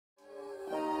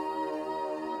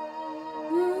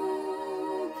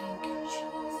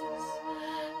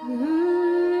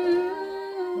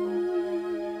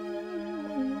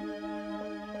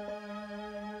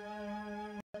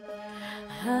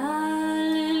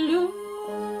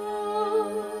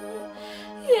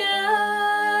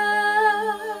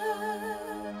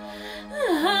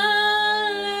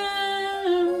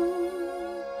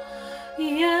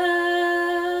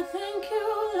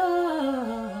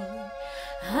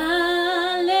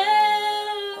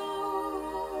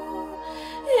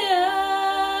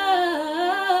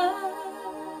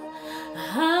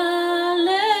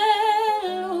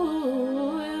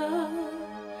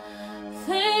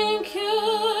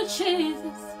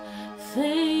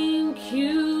Thank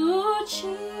you, Jesus.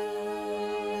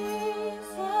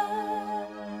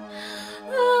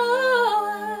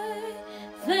 Oh,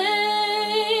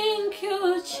 thank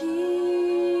you, Jesus.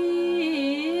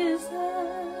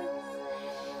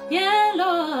 Yeah,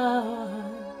 Lord.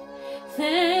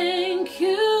 Thank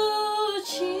you,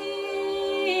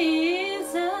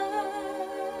 Jesus.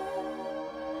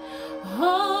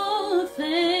 Oh,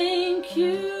 thank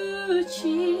you,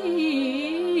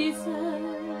 Jesus.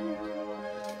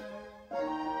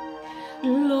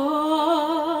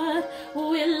 Lord,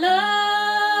 we love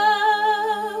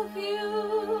you.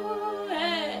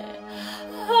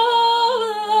 Oh,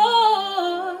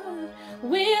 Lord,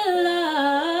 we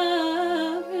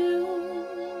love you.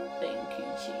 Thank you,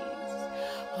 Jesus.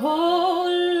 Oh,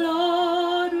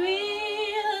 Lord, we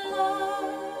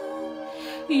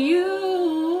love you.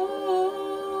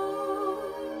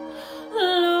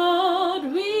 Lord,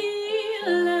 we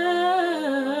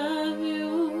love you.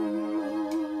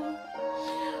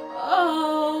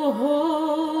 Oh,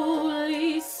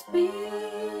 Holy Spirit,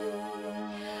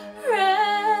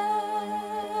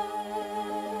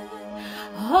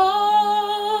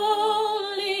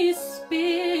 Holy Spirit,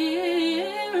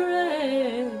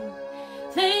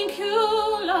 thank you,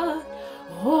 Lord.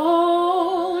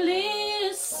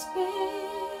 Holy Spirit,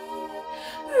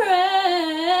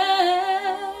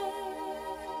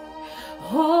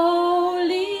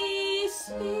 Holy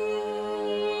Spirit.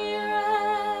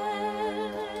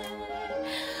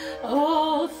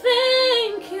 Oh,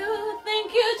 thank you,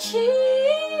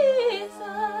 Jesus.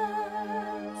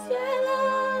 Yeah,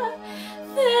 Lord.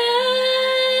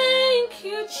 Thank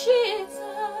you, Jesus.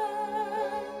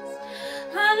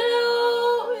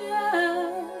 Hallelujah.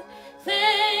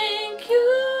 Thank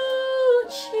you,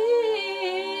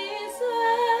 Jesus.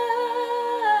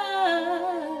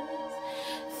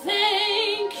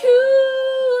 Thank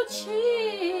you,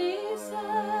 Jesus.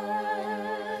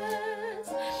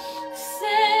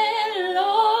 Say,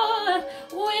 Lord,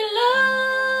 we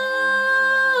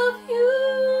love you.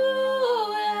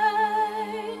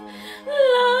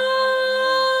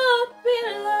 Lord, we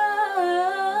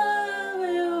love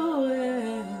you.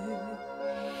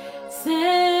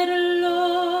 Say,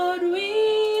 Lord, we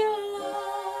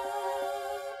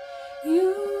love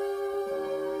you.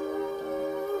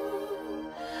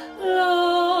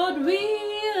 Lord, we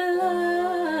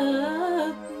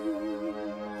love you.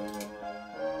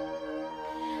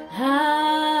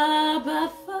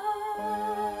 Abba, Father,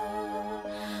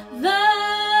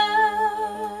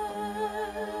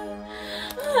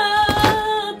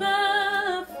 Abba,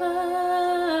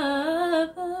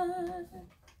 Father,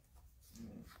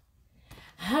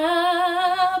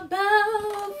 Abba,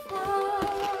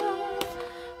 Father.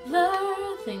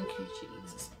 Thank you,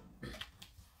 Jesus.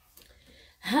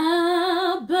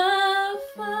 Abba,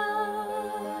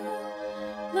 Father,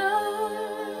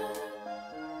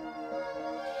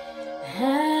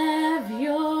 have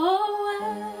your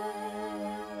way,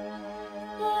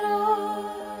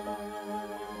 Lord.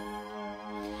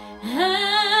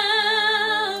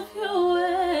 Have your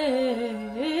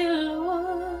way,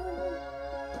 Lord.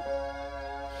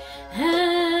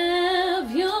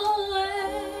 Have your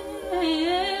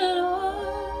way, Lord.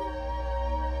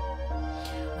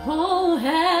 Oh,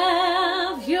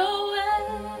 have your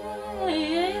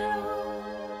way, Lord.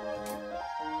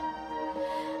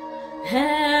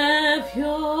 Have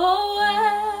your way,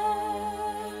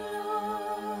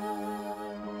 Lord.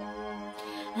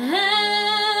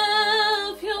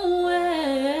 Have your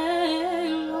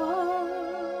way, Lord.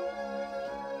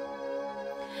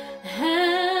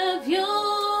 Have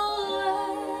your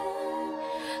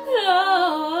way,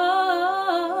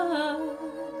 Lord.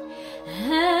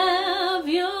 Have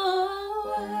your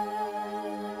way,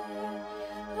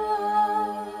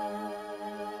 Lord.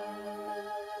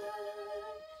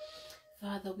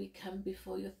 Father, we come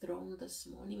before your throne this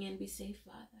morning and we say,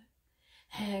 Father,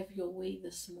 have your way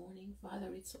this morning.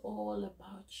 Father, it's all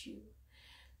about you.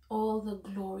 All the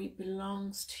glory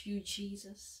belongs to you,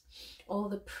 Jesus. All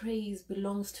the praise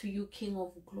belongs to you, King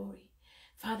of glory.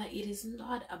 Father, it is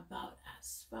not about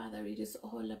us. Father, it is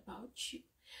all about you.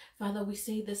 Father, we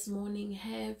say this morning,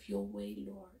 have your way,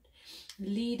 Lord.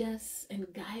 Lead us and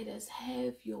guide us.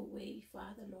 Have your way,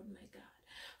 Father, Lord my God.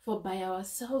 For by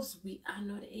ourselves we are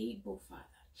not able, Father.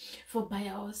 For by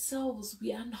ourselves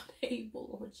we are not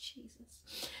able, Lord Jesus.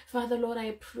 Father, Lord,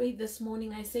 I pray this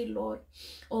morning, I say, Lord,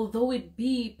 although it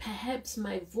be perhaps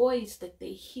my voice that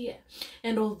they hear,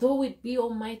 and although it be,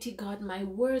 Almighty God, my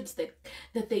words that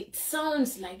it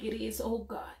sounds like it is, oh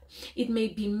God, it may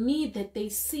be me that they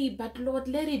see, but Lord,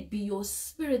 let it be your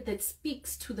Spirit that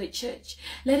speaks to the church.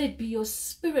 Let it be your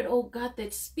Spirit, oh God,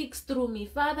 that speaks through me.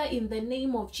 Father, in the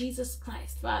name of Jesus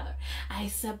Christ, Father, I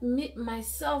submit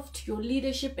myself to your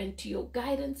leadership and to your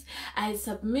guidance. I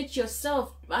submit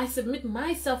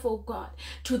myself, oh God,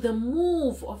 to the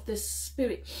move of the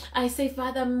Spirit. I say,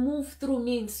 Father, move through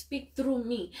me and speak through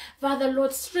me. Father,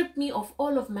 Lord, strip me of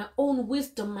all of my own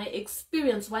wisdom, my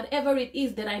experience, whatever it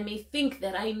is that I may think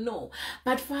that I know.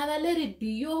 But Father, let it be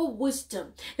your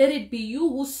wisdom. Let it be you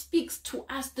who speaks to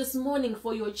us this morning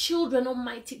for your children,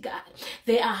 Almighty God.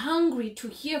 They are hungry to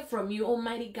hear from you,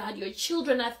 Almighty God. Your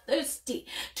children are thirsty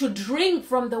to drink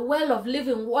from the well of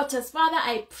living waters. Father,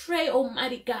 I pray,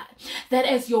 Almighty God, that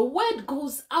as your word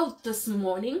goes out this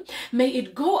morning, may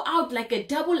it go out like a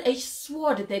double-edged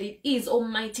sword that it is,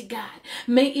 Almighty God.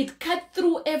 May it cut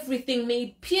through everything. May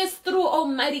it pierce through,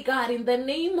 Almighty God, in the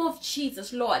name of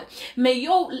Jesus, Lord. May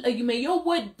your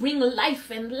word bring life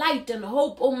and light and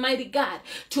hope, Almighty God,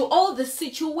 to all the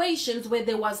situations where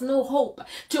there was no hope,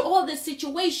 to all the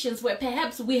situations where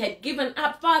perhaps we had given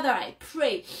up. Father, I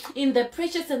pray in the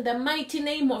precious and the mighty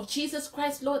name of Jesus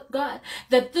Christ, Lord God,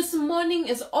 that this morning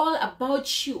is all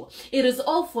about you. It is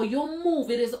all for your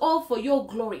move. It is all for your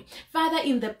glory. Father,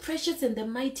 in the precious and the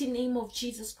mighty name of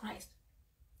Jesus Christ,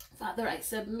 Father, I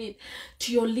submit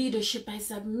to your leadership. I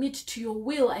submit to your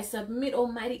will. I submit,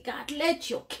 Almighty God, let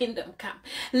your kingdom come.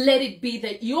 Let it be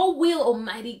that your will,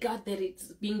 Almighty God, that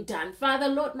it's being done. Father,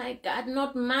 Lord, my God,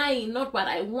 not mine, not what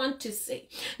I want to say,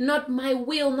 not my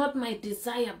will, not my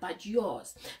desire, but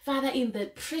yours. Father, in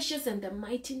the precious and the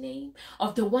mighty name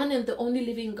of the one and the only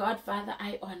living God, Father,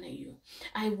 I honor you.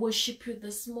 I worship you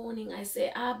this morning. I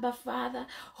say, Abba, Father,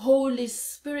 Holy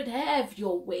Spirit, have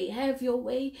your way, have your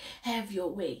way, have your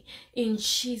way. In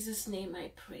Jesus' name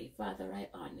I pray. Father, I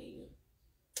honor you.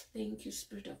 Thank you,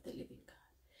 Spirit of the living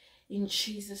God. In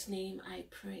Jesus' name I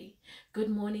pray. Good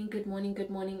morning, good morning, good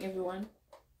morning, everyone.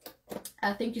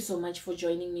 Thank you so much for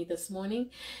joining me this morning.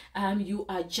 You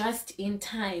are just in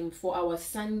time for our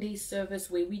Sunday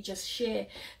service where we just share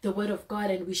the word of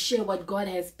God and we share what God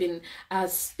has been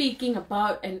speaking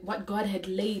about and what God had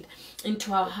laid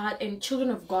into our heart. And children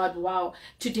of God, wow,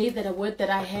 today the word that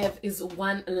I have is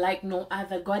one like no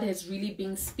other. God has really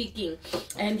been speaking,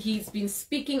 and he's been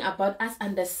speaking about us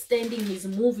understanding his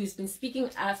move. He's been speaking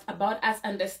about us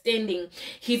understanding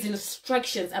his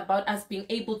instructions, about us being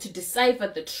able to decipher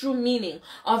the true meaning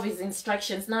of his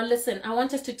instructions. Now listen, I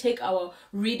want us to take our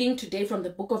reading today from the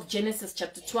book of Genesis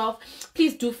chapter 12.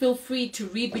 Please do feel free to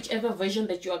read whichever version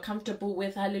that you are comfortable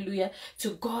with. Hallelujah.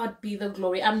 To God be the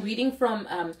glory. I'm reading from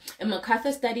a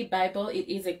MacArthur Study Bible.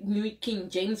 It is a New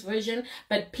King James Version,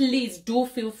 but please do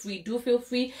feel free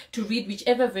to read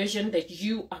whichever version that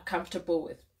you are comfortable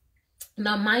with.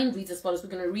 Now mine reads as follows. We're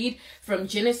going to read from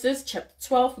Genesis chapter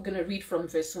 12. We're going to read from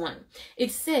verse 1.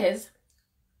 It says,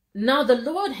 "Now the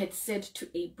Lord had said to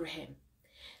Abraham,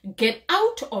 get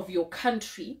out of your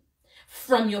country,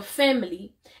 from your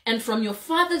family, and from your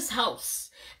father's house,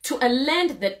 to a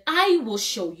land that I will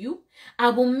show you. I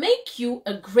will make you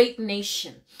a great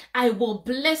nation. I will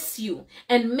bless you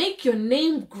and make your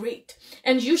name great,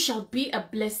 and you shall be a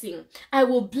blessing. I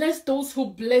will bless those who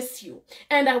bless you,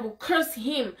 and I will curse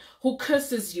him who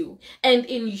curses you. And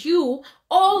in you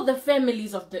all the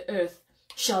families of the earth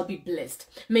shall be blessed."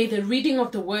 May the reading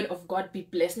of the word of God be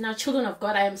blessed. Now, children of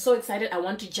God, I am so excited. I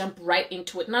want to jump right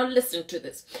into it. Now, listen to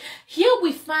this. Here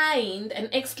we find an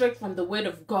extract from the word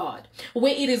of God,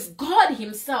 where it is God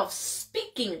himself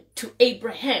speaking to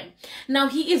Abraham. Now,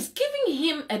 he is giving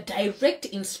him a direct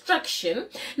instruction.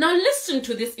 Now, listen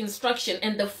to this instruction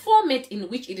and the format in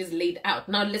which it is laid out.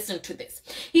 Now, listen to this.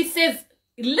 He says,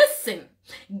 listen,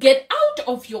 get out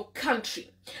of your country,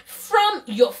 from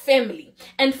your family,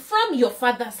 and from your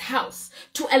father's house,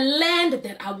 to a land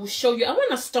that I will show you. I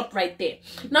want to stop right there.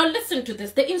 Now listen to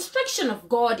this. The instruction of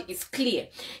God is clear.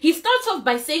 He starts off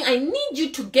by saying, I need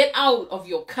you to get out of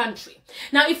your country.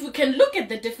 Now, if we can look at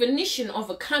the definition of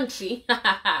a country,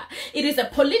 it is a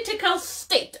political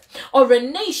state or a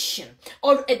nation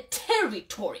or a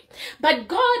territory. But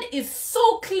God is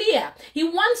so clear. He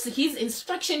wants his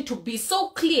instruction to be so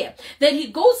clear that he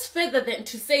goes further than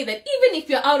to say that even if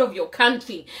you're out of your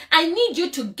country, I need you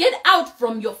to get out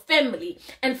from your family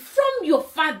and from your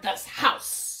father's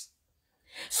house.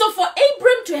 So for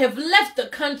Abram to have left the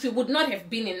country would not have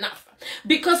been enough.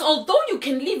 Because although you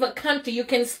can leave a country, you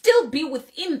can still be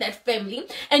within that family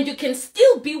and you can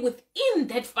still be within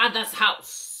that father's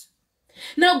house.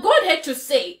 Now God had to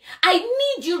say, I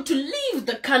need you to leave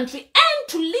the country and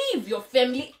to leave your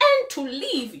family and to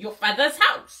leave your father's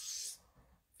house.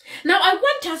 Now I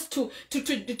want us to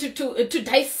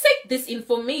dissect this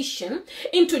information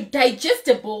into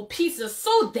digestible pieces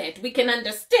so that we can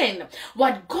understand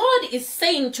what God is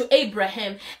saying to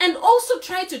Abraham and also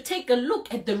try to take a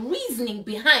look at the reasoning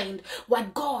behind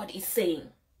what God is saying.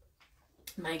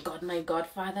 My God,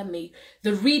 Father, may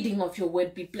the reading of your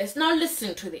word be blessed. Now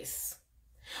listen to this.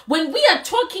 When we are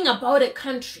talking about a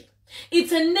country,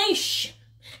 it's a nation,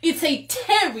 it's a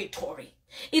territory.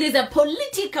 It is a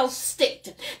political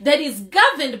state that is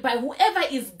governed by whoever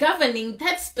is governing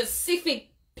that specific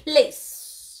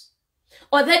place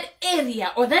or that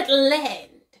area or that land.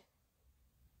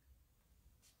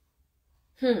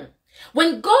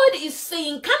 When God is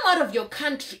saying, come out of your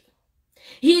country,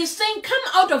 he is saying, come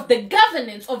out of the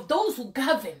governance of those who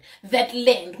govern that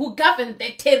land, who govern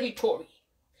that territory,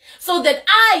 so that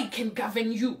I can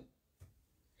govern you.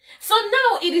 So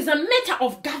now it is a matter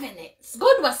of governance.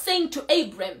 God was saying to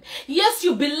Abram, yes,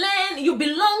 you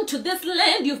belong to this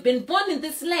land, you've been born in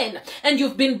this land, and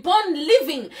you've been born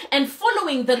living and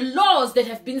following the laws that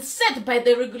have been set by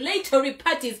the regulatory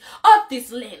parties of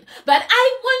this land. But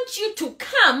I want you to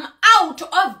come out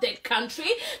of that country,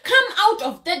 come out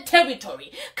of that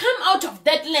territory, come out of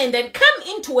that land and come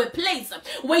into a place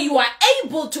where you are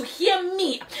able to hear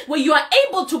me, where you are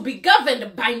able to be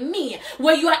governed by me,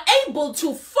 where you are able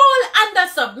to fall under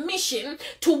submission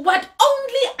to what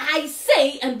only I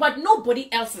say and what nobody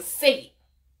else is saying.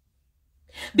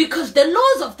 Because the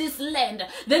laws of this land,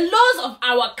 the laws of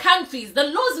our countries, the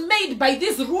laws made by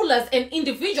these rulers and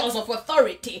individuals of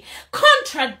authority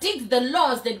contradict the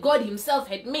laws that God himself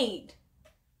had made.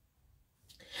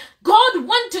 God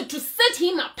wanted to set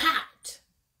him apart,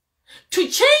 to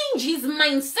change his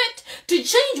mindset, to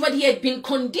change what he had been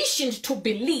conditioned to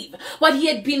believe, what he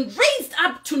had been raised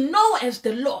up to know as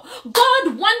the law.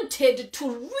 God wanted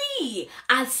to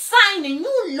reassign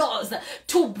new laws,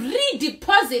 to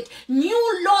redeposit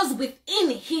new laws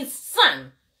within his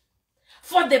son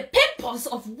for the purpose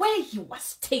of where he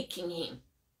was taking him.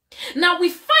 Now we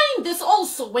find this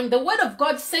also when the word of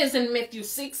God says in Matthew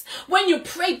 6, when you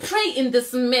pray in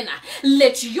this manner,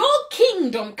 let your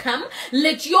kingdom come,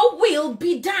 let your will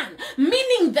be done.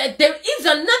 Meaning that there is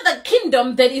another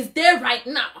kingdom that is there right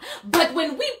now. But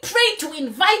when we pray to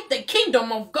invite the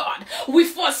kingdom of God, we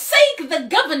forsake the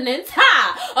governance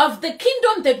of the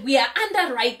kingdom that we are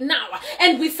under right now,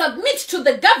 and we submit to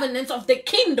the governance of the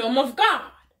kingdom of God.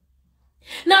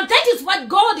 Now that is what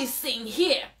God is saying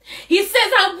here. He says,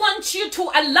 I want you to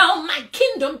allow my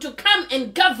kingdom to come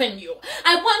and govern you.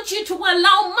 I want you to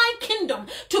allow my kingdom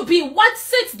to be what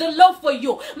sets the law for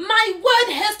you. My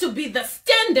word has to be the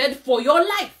standard for your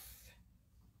life.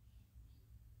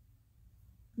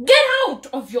 Get out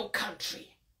of your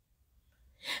country.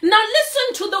 Now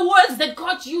listen to the words that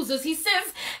God uses. He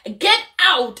says, get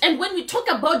out. And when we talk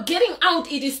about getting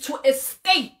out, it is to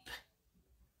escape.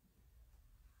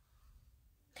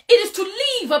 It is to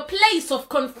leave a place of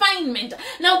confinement.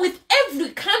 Now with every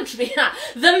country,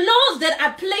 the laws that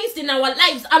are placed in our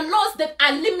lives are laws that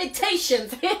are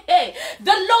limitations. The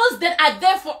laws that are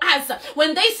there for us.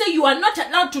 When they say you are not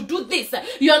allowed to do this,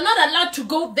 you are not allowed to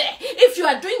go there. If you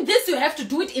are doing this, you have to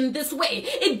do it in this way.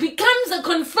 It becomes a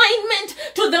confinement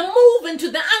to the move and to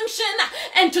the unction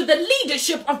and to the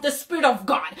leadership of the Spirit of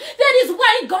God. That is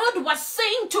why God was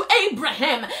saying to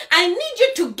Abraham, I need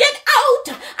you to get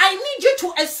out. I need you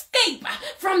to escape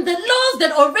from the laws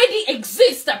that already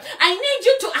exist. I need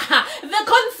you to, the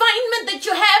confinement that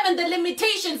you have and the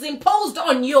limitations imposed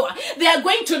on you, they are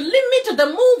going to limit the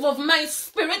move of my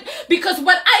Spirit, because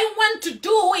what I want to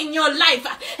do in your life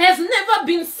has never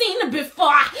been seen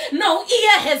before. No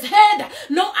ear has heard,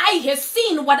 no eye has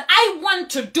seen what I want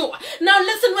to do. Now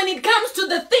listen, when it comes to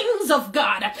the things of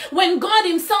God, when God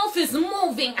himself is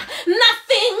moving,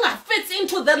 nothing fits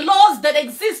into the laws that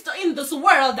exist in this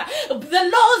world.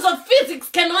 The laws of physics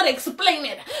cannot explain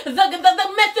it. The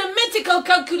mathematical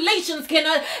calculations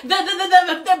cannot.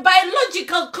 The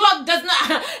biological clock does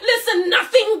not. Listen,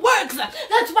 nothing works.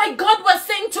 That's why God was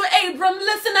saying to Abram,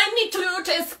 listen, I need you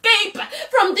to escape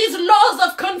from these laws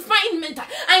of confinement.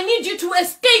 I need you to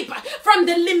escape from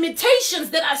the limitations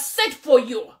that are set for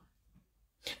you.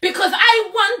 Because I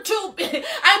want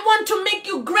to make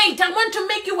you great. I want to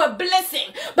make you you a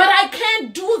blessing. But I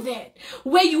can't do that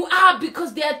where you are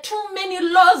because there are too many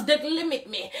laws that limit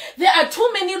me. There are too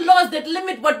many laws that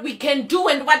limit what we can do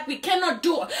and what we cannot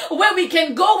do, where we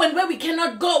can go and where we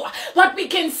cannot go, what we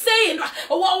can say and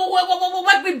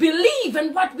what we believe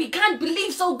and what we can't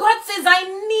believe. So God says, I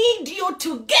need you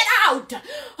to get out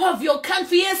of your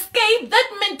country, escape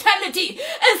that mentality,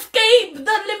 escape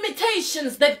the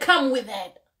limitations that come with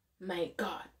it. My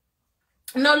God.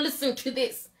 Now listen to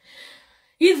this.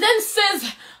 He then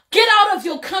says, get out of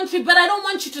your country, but I don't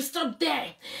want you to stop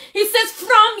there. He says,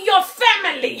 from your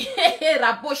family.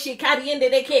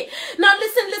 Now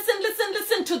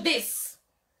listen to this.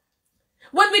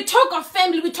 When we talk of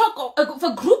family, we talk of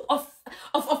a group of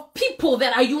people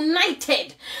that are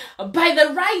united by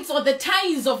the rights or the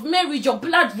ties of marriage or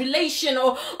blood relation,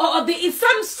 or there is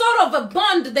some sort of a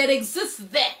bond that exists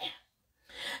there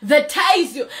that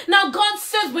ties you. Now God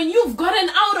says, when you've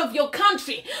gotten out of your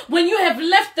country, when you have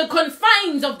left the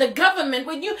confines of the government,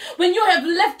 when you have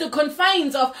left the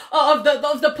confines of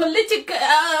the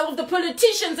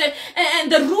politicians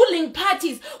and the ruling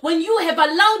parties, when you have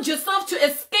allowed yourself to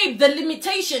escape the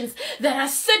limitations that are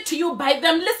set to you by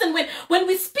them. Listen, when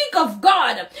we speak of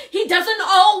God, He doesn't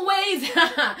always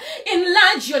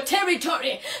enlarge your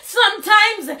territory.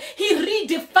 Sometimes He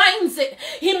redefines it.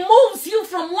 He moves you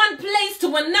from one place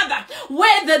to another,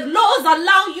 where the laws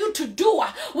allow you to do,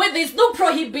 where there's no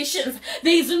prohibitions,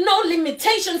 there's no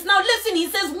limitations. Now listen, He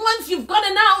says, once you've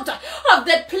gotten out of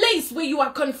that place where you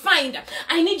are confined,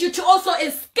 I need you to also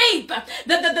escape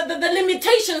the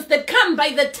limitations that come by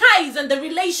the ties and the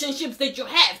relationships that you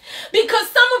have. Because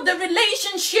some of the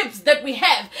relationships that we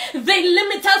have, they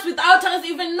limit us without us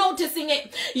even noticing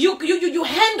it. You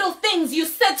handle things, you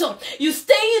settle, you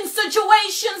stay in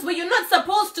situations where you're not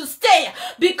supposed to stay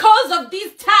because of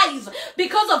these ties,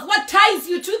 because of what ties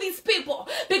you to these people,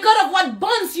 because of what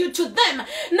bonds you to them.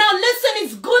 Now listen,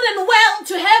 it's good and well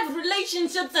to have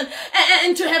relationships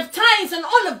and to have ties and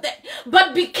all of that,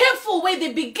 but be careful where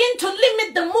they begin to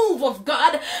limit the move of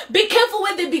God. Be careful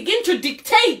where they begin to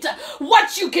dictate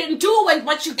what you can do and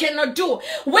what you cannot do,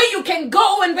 where you can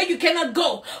go and where you cannot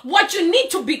go. What you need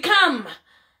to become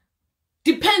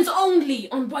depends only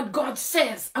on what God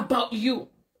says about you.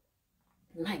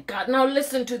 My God, now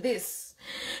listen to this.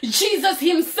 Jesus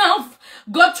Himself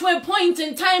got to a point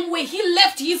in time where He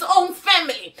left His own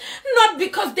family, not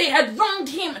because they had wronged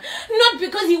Him, not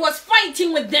because He was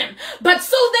fighting with them, but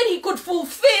so that He could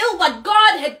fulfill what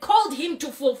God had called Him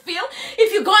to fulfill.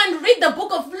 If you go and read the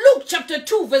book of Luke chapter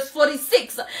 2 verse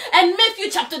 46 and Matthew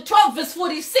chapter 12 verse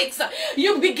 46,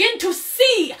 you begin to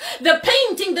see the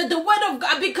painting that the Word of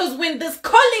God, because when this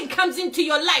calling comes into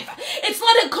your life, it's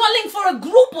not a calling for a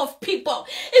group of people.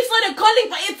 It's not a calling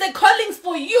for, it's a calling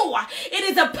for you. It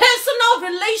is a personal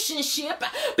relationship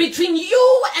between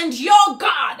you and your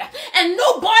God, and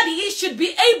nobody should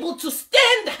be able to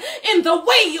stand in the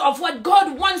way of what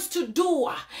God wants to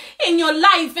do in your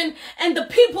life. And the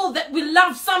people that we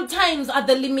love sometimes are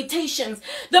the limitations.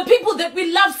 The people that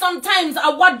we love sometimes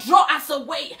are what draw us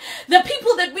away. The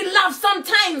people that we love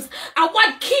sometimes are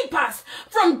what keep us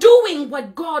from doing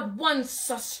what God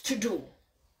wants us to do.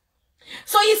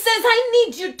 So He says, I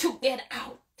need you to get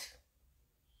out.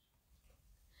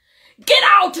 Get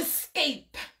out,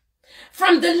 escape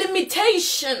from the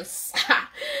limitations.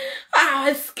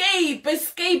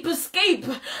 Escape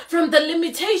from the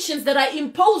limitations that are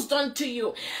imposed onto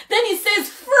you. Then He says,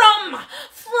 from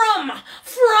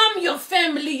your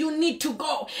family you need to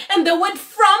go. And the word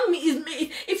from is,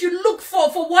 if you look for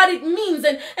what it means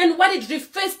and what it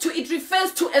refers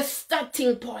to a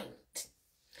starting point.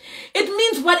 It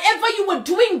means whatever you were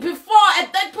doing before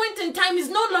at that point in time is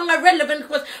no longer relevant,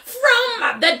 because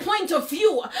from that point of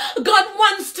view, God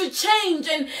wants to change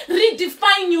and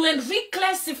redefine you and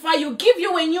reclassify you, give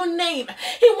you a new name.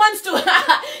 He wants to,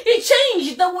 He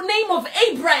changed the name of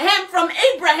Abraham from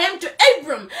Abraham to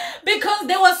Abram, because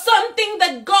there was something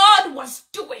that God was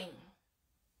doing.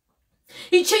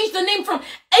 He changed the name from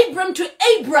Abram to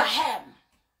Abraham.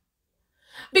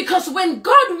 Because when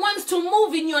God wants to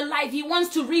move in your life, He wants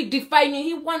to redefine you.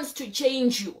 He wants to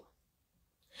change you.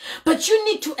 But you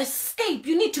need to escape.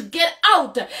 You need to get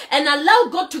out and allow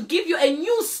God to give you a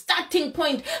new starting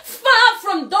point, far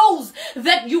from those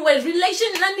that you were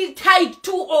relationally tied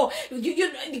to, or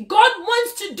God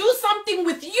wants to do something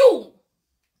with you.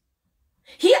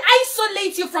 He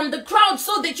isolates you from the crowd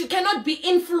so that you cannot be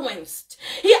influenced.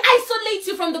 He isolates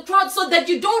you from the crowd so that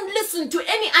you don't listen to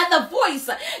any other voice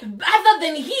other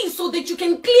than His, so that you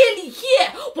can clearly hear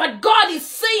what God is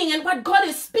saying and what God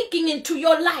is speaking into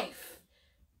your life.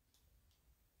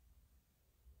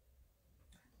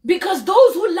 Because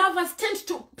those who love us tend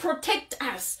to protect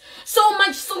us, so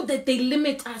much so that they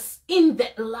limit us in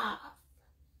that love.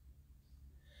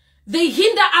 They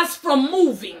hinder us from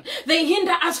moving. They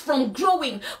hinder us from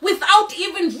growing without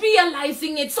even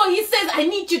realizing it. So he says, I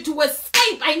need you to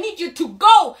escape. I need you to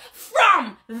go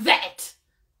from that.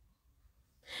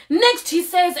 Next, he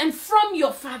says, and from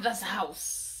your father's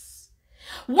house.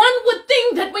 One would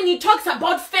think that when he talks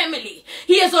about family,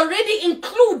 he has already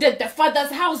included the father's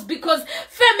house, because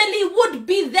family would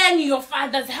be then your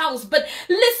father's house. But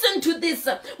listen to this.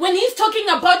 When he's talking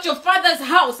about your father's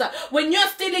house, when you're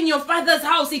still in your father's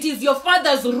house, it is your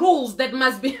father's rules that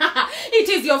must be. It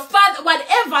is your father,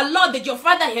 whatever law that your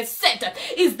father has set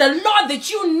is the law that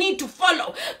you need to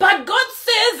follow. But God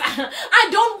says, I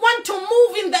don't want to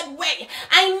move in that way.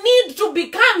 I need to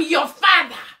become your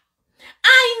father.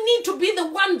 I need to be the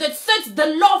one that sets the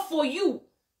law for you.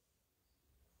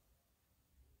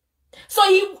 So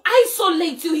he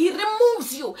isolates you, he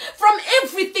removes you from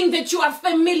everything that you are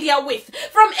familiar with,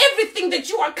 from everything that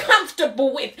you are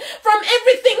comfortable with, from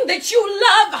everything that you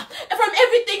love, from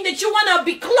everything that you want to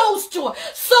be close to,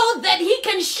 so that he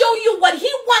can show you what he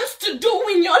wants to do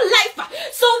in your life,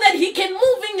 so that he can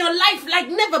move in your life like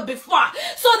never before,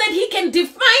 so that he can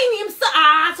define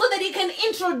himself, so that he can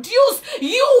introduce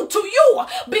you to you,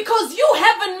 because you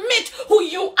haven't met who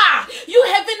you are. You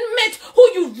haven't met who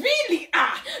you really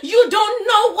are. You don't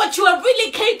know what you are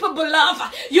really capable of.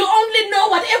 You only know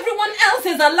what everyone else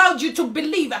has allowed you to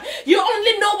believe. You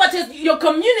only know what your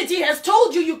community has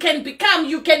told you can become,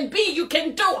 you can be, you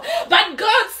can do. But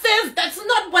God says that's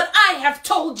not what I have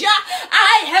told you.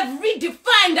 I have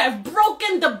redefined, I've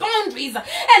broken the boundaries,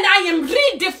 and I am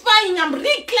redefining, I'm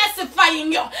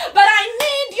reclassifying you. But I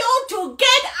need you to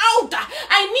get out.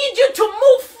 I need you to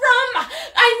move from.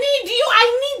 I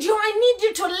need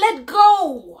you to let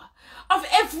go of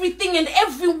everything and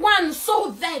everyone,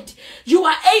 so that you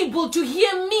are able to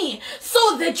hear me,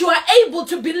 so that you are able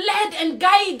to be led and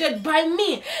guided by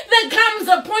me. There comes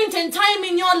a point in time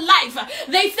in your life,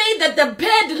 they say that the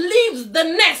bird leaves the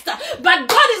nest, but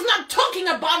God is not talking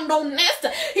about no nest.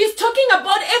 He's talking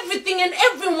about everything and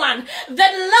everyone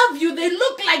that love you. They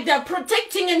look like they're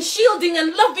protecting and shielding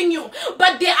and loving you,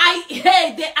 but they are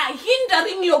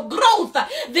hindering your growth.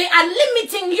 They are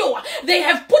limiting you. They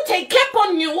have put a cap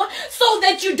on you, so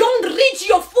that you don't reach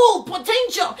your full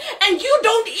potential, and you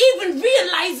don't even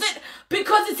realize it,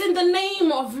 because it's in the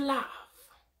name of love.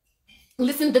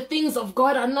 Listen, the things of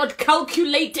God are not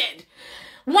calculated.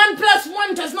 1 +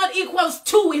 1 does not equal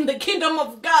 2 in the kingdom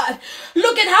of God.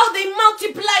 Look at how they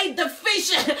multiplied the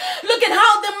fish. Look at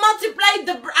how they multiplied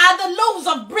the loaves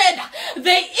of bread.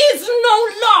 There is no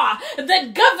law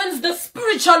that governs the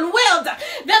spiritual world.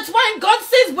 That's why God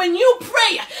says when you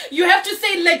pray, you have to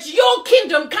say, let your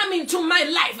kingdom come into my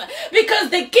life.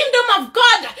 Because the kingdom of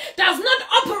God does not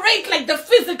operate like the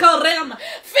physical realm.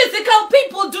 Physical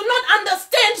people do not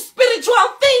understand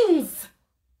spiritual things.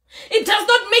 It does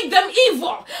not make them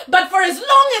evil, but for as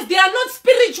long as they are not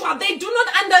spiritual, they do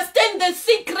not understand the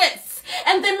secrets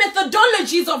and the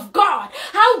methodologies of God,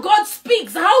 how God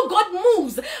speaks, how God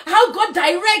moves, how God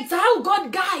directs, how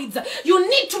God guides. You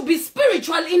need to be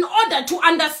spiritual in order to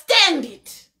understand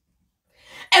it.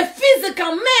 A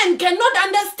physical man cannot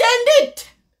understand it.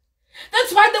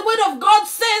 That's why the word of God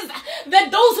says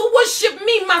that those who worship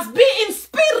me must be in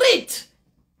spirit.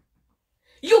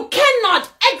 You cannot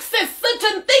access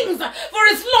certain things for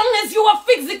as long as you are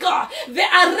physical. There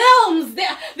are realms, there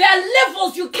are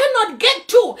levels you cannot get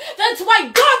to. That's why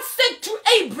God said to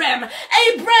Abraham,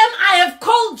 I have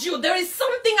called you. There is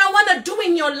something I want to do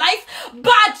in your life,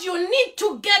 but you need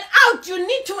to get out. You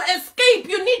need to escape.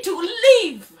 You need to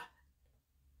leave.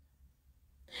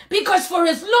 Because for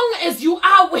as long as you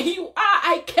are where you are,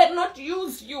 I cannot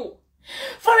use you.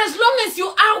 For as long as you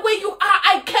are where you are,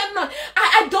 I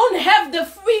don't have the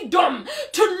freedom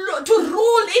to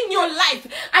rule in your life.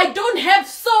 I don't have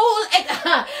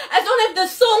the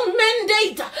soul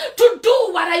mandate to do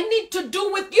what I need to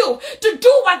do with you, to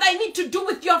do what I need to do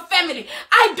with your family.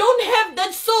 I don't have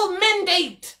that soul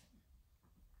mandate.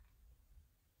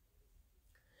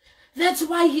 That's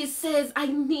why he says, I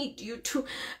need you to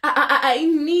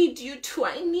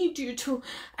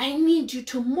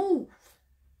move.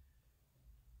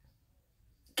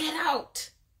 Get out.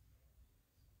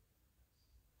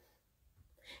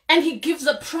 And he gives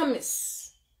a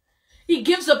promise. He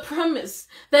gives a promise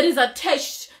that is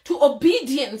attached to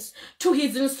obedience to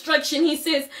his instruction. He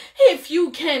says, if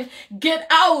you can get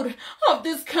out of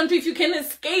this country, if you can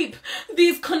escape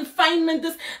these confinements,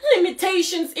 these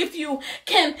limitations, if you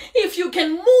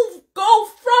can move go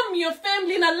from your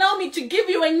family and allow me to give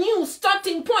you a new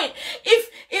starting point.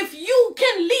 If you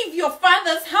can leave your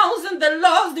father's house and the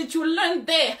laws that you learned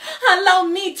there, allow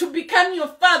me to become your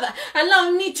father.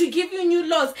 Allow me to give you new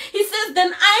laws. He says,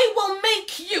 then I will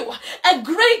make you a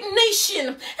great nation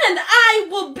and I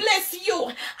will bless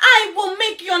you. I will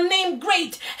make your name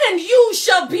great and you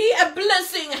shall be a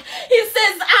blessing. He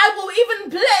says, I will even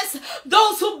bless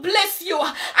those who bless you.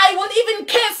 I will even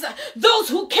curse those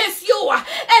who curse you.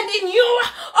 And in you,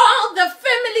 all the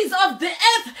families of the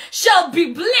earth shall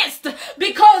be blessed,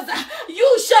 because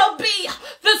you shall be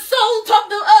the salt of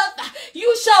the earth.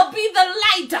 You shall be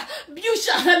the light. You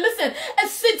shall, listen, a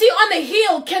city on a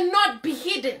hill cannot be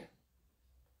hidden.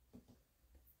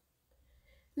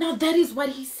 Now that is what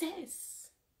he says.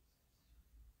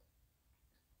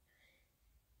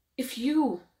 If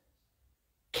you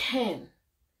can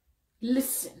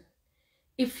listen,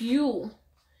 if you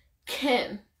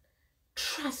can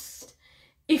trust,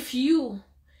 if you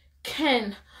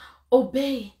can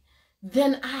obey,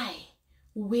 then I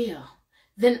will,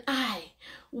 then I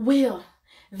will,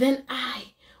 then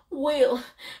I will,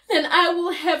 then I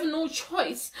will have no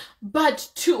choice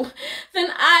but to, then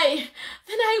I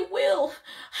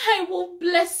will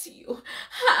bless you.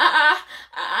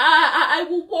 I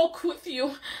will walk with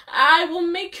you. I will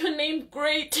make your name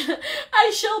great.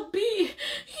 I shall be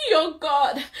your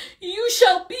God. You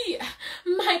shall be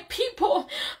my people.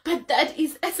 But that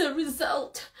is as a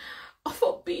result of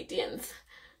obedience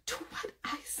to what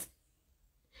I say.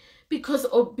 Because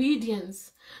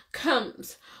obedience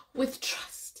comes with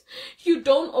trust. You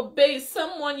don't obey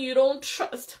someone you don't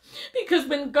trust. Because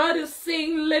when God is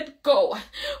saying let go,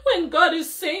 when God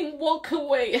is saying walk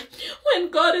away, when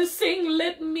God is saying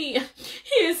let me,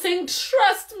 he is saying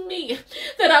trust me,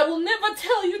 that I will never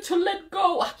tell you to let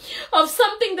go of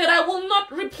something that I will not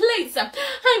replace.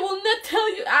 I will not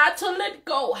tell you to let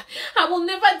go. I will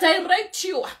never direct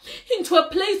you into a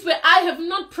place where I have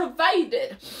not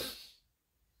provided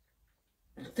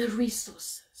the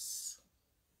resources.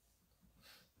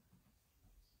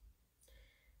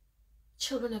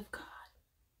 Children of God,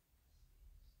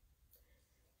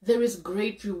 there is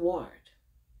great reward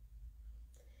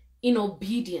in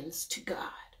obedience to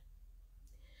God.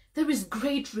 There is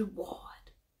great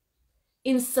reward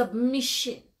in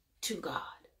submission to God.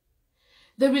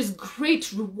 There is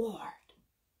great reward.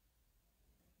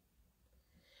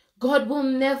 God will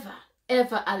never,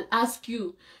 ever ask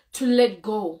you to let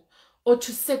go or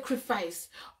to sacrifice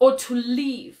or to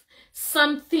leave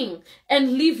something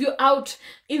and leave you out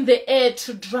in the air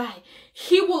to dry.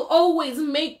 He will always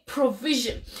make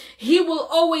provision. He will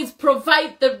always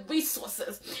provide the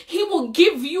resources. He will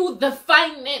give you the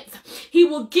finance. He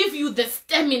will give you the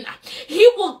stamina. He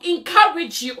will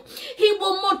encourage you. He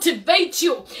will motivate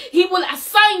you. He will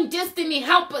assign destiny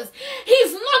helpers.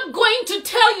 He's not going to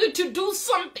tell you to do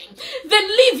something, then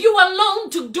leave you alone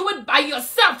to do it by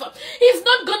yourself. He's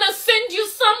not going to send you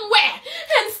somewhere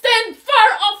and stand far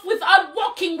off without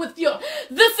walking with you.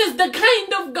 This is the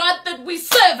kind of God that we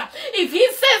serve. If he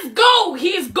says go,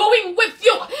 he is going with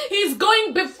you. He's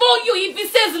going before you. If he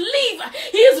says leave,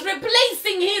 he is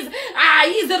replacing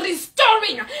he's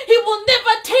restoring. He will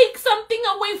never take something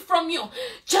away from you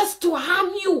just to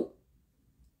harm you.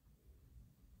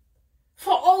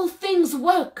 For all things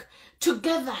work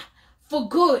together for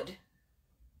good.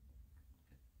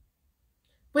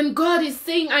 When God is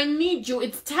saying, I need you,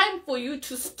 it's time for you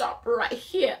to stop right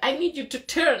here. I need you to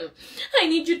turn. I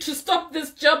need you to stop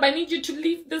this job. I need you to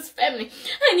leave this family.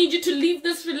 I need you to leave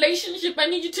this relationship. I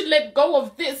need you to let go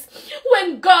of this.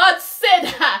 When God said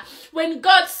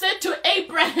to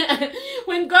Abraham,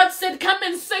 when God said, come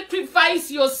and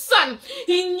sacrifice your son,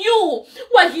 he knew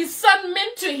what his son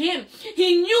meant to him.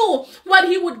 He knew what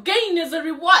he would gain as a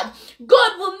reward.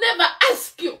 God will never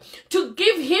ask you to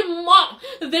give him more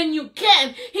than you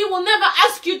can. He will never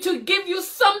ask you to give you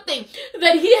something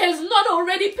that he has not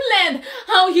already planned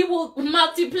how he will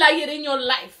multiply it in your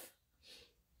life.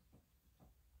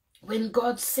 When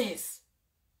God says,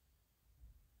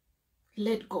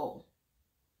 let go,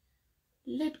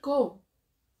 let go.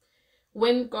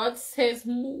 When God says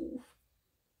move,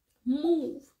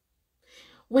 move.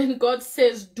 When God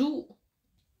says do,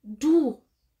 do.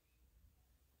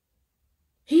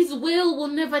 His will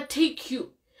never take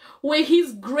you where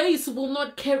his grace will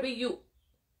not carry you.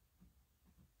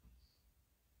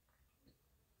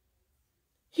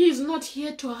 He is not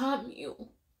here to harm you.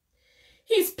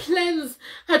 His plans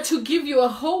are to give you a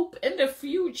hope and a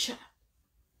future.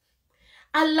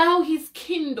 Allow his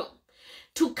kingdom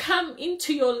to come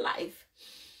into your life.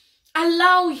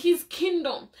 Allow his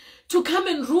kingdom to come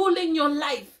and rule in your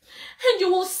life. and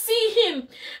you will see him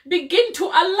begin to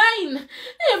align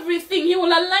everything. He will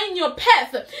align your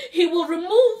path. He will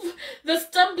remove the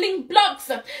stumbling blocks,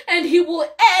 and he will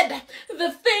add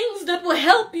the things that will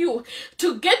help you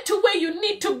to get to where you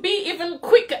need to be even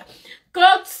quicker.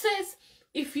 God says,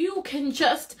 if you can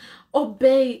just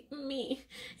obey me,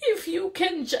 if you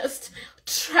can just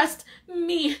trust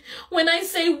me. When I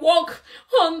say walk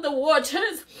on the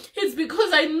waters, it's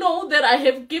because I know that I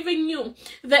have given you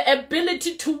the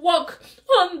ability to walk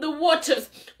on the waters.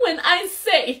 When I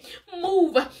say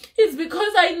move, it's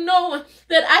because I know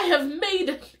that I have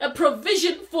made a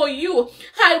provision for you.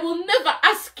 I will never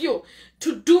ask you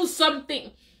to do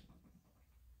something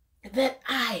that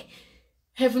I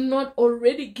have not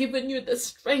already given you the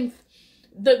strength,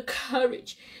 the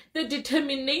courage, the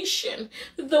determination,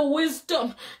 the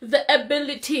wisdom, the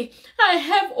ability. I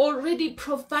have already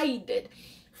provided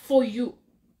for you.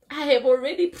 I have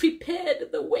already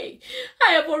prepared the way.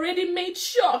 I have already made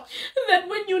sure that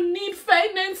when you need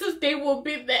finances, they will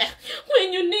be there.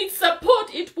 When you need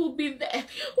support, it will be there.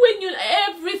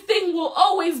 Everything will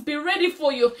always be ready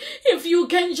for you if you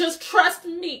can just trust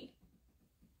me.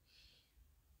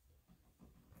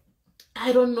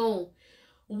 I don't know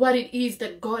what it is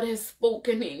that God has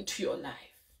spoken into your life,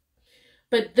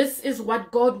 but this is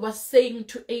what God was saying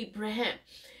to Abraham.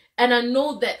 And I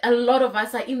know that a lot of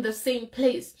us are in the same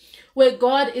place where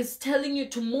God is telling you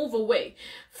to move away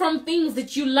from things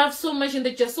that you love so much and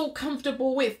that you're so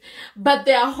comfortable with, but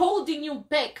they are holding you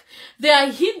back. They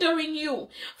are hindering you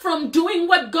from doing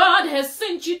what God has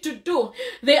sent you to do.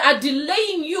 They are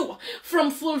delaying you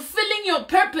from fulfilling your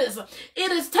purpose.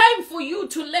 It is time for you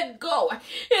to let go.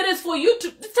 It's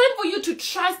time for you to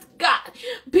trust God.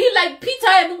 Be like Peter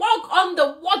and walk on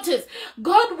the waters.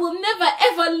 God will never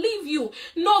ever leave you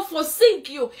nor forsake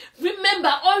you.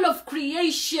 Remember, all of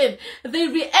creation, they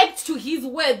react to his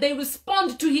word. They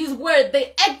respond to his word.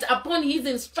 They act upon his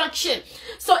instruction.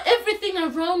 So everything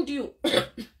around you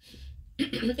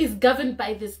is governed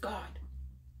by this God.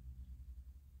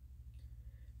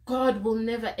 God will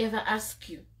never ever ask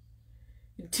you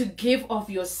to give of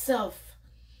yourself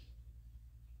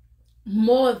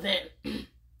more than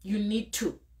you need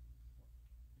to.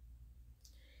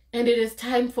 And it is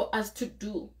time for us to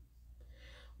do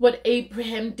what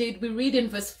Abraham did. We read in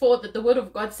verse 4 that the word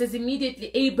of God says, immediately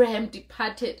Abraham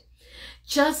departed,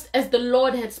 just as the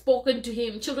Lord had spoken to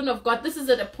him. Children of God, this is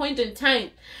at a point in time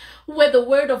where the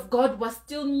word of God was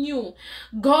still new.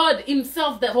 God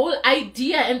himself, the whole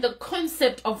idea and the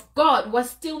concept of God was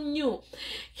still new.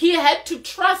 He had to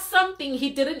trust something he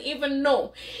didn't even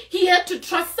know. He had to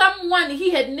trust someone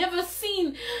he had never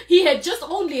seen. He had just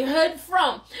only heard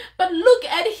from. But look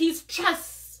at his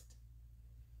trust.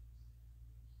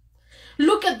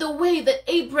 Look at the way that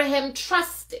Abraham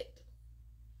trusted.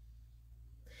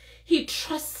 He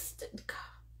trusted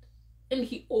God and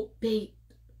he obeyed.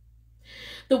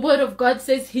 The word of God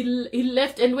says he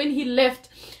left, and when he left,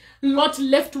 Lot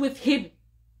left with him.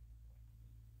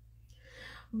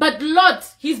 But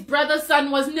Lot, his brother's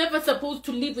son, was never supposed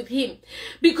to live with him,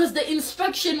 because the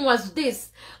instruction was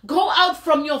this: go out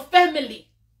from your family.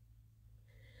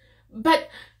 But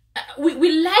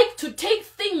we like to take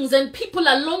things and people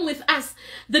along with us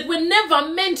that were never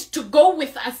meant to go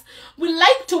with us. We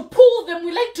like to pull them,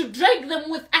 we like to drag them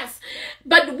with us.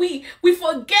 But we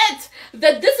forget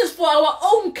that this is for our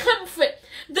own comfort.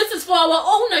 This is for our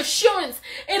own assurance.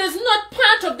 It is not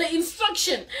part of the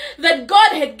instruction that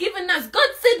God had given us. God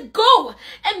said, go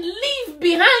and leave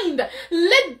behind.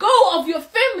 Let go of your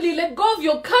family. Let go of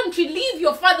your country. Leave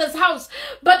your father's house.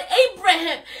 But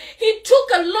Abraham, he took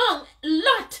along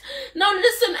Lot. Now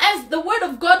listen, as the word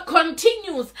of God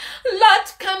continues,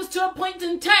 Lot comes to a point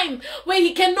in time where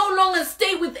he can no longer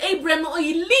stay with Abraham, or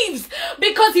he leaves,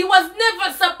 because he was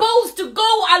never supposed to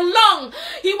go along.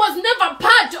 He was never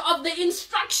part of the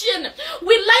instruction.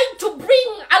 We like to bring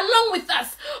along with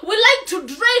us, we like to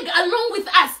drag along with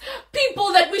us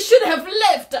people that we should have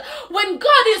left. When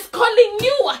God is calling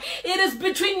you, it is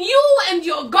between you and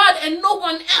your God and no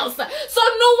one else. So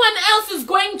no one else is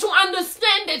going to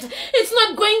understand it. It's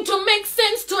not going to make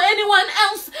sense to anyone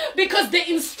else, because the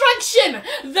instruction,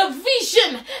 the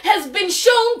vision has been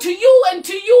shown to you and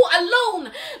to you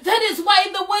alone. That is why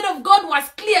the word of God was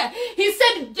clear. He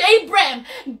said, Abraham,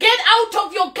 get out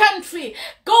of your country,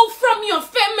 go from your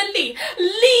family,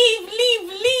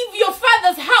 leave your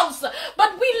father's house.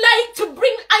 But we like to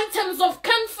bring items of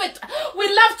comfort. We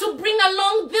love to bring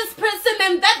along this person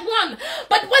and that one.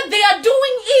 But what they are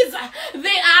doing is,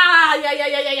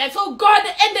 so God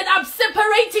ended up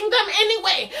separating them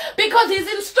anyway, because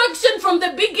his instruction from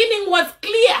the beginning was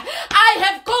clear. I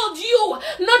have called you,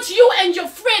 not you and your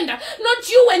friend, not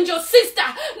you and your sister,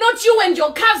 not you you and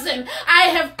your cousin. I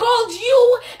have called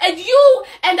you,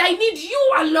 and I need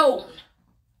you alone.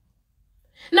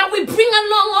 Now we bring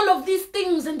along all of these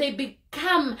things and they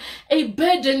become a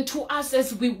burden to us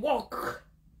as we walk.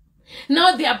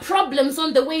 Now there are problems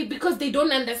on the way because they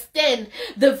don't understand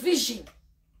the vision.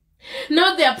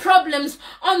 Now there are problems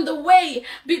on the way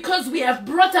because we have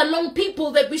brought along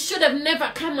people that we should have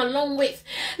never come along with.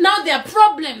 Now there are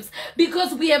problems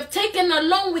because we have taken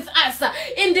along with us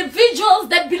individuals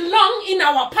that belong in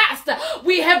our past.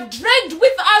 We have dragged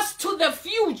with us to the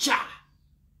future.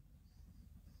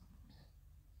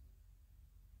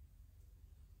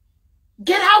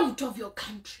 Get out of your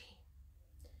country,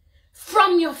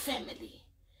 from your family,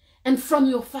 and from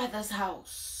your father's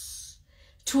house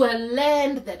to a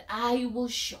land that I will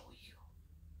show you.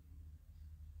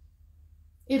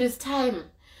 It is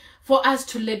time for us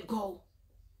to let go.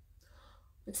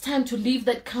 It's time to leave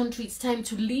that country. It's time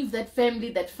to leave that family,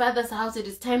 that father's house. It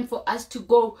is time for us to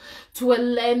go to a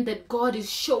land that God is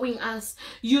showing us.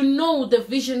 You know the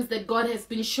visions that God has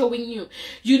been showing you.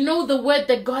 You know the word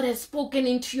that God has spoken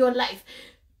into your life.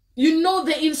 You know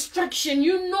the instruction.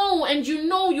 You know, and you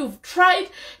know you've tried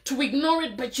to ignore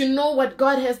it, but you know what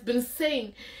God has been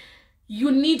saying.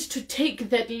 You need to take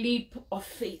that leap of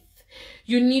faith.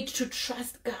 You need to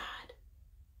trust God.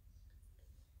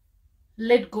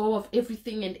 Let go of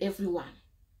everything and everyone.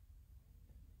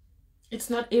 It's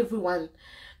not everyone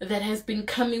that has been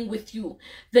coming with you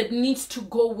that needs to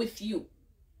go with you.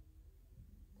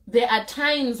 There are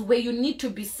times where you need to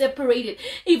be separated.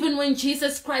 Even when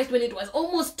Jesus Christ, when it was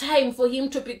almost time for him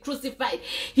to be crucified,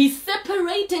 he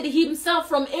separated himself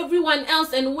from everyone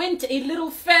else and went a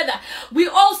little further. We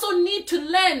also need to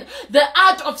learn the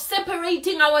art of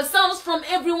separating ourselves from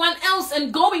everyone else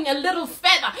and going a little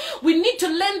further. We need to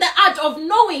learn the art of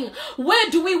knowing where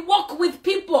do we walk with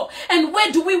people and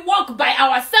where do we walk by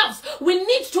ourselves. We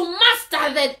need to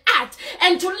master that art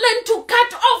and to learn to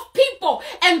cut off people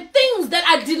and things that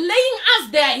are delaying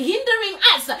us, they are hindering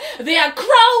us, they are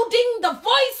crowding the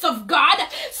voice of God,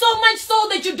 so much so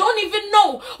that you don't even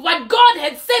know what God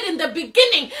had said in the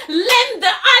beginning. Learn the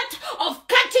art of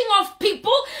cutting off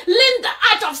people, learn the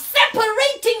art of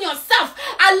separating yourself,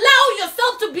 allow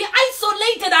yourself to be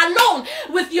isolated alone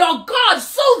with your God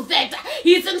so that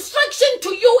his instruction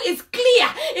to you is clear,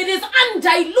 it is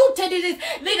undiluted, it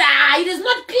is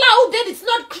not clouded, it's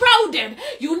not crowded.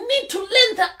 You need to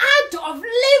learn the art of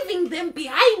leaving them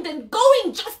behind and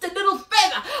going just a little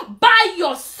further by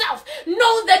yourself.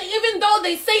 Know that even though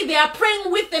they say they are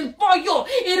praying with and for you,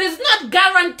 it is not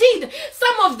guaranteed.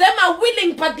 Some of them are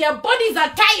willing, but their bodies are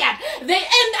tired. They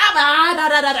end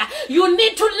up. You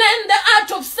need to learn the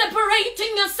art of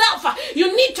separating yourself.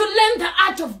 You need to learn the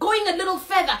art of going a little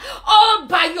further all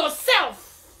by yourself.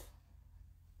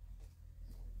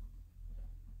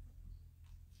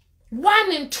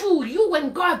 1 and 2, you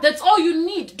and God, that's all you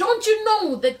need. Don't you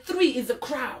know that 3 is a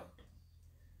crowd?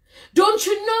 Don't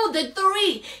you know that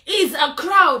 3 is a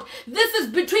crowd? This is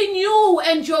between you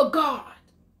and your God.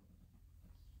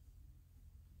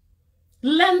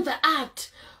 Learn the art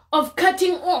of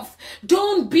cutting off.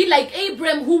 Don't be like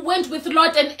Abram, who went with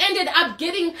Lot and ended up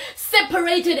getting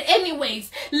separated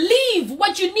anyways. Leave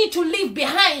what you need to leave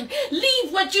behind.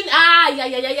 Leave what you...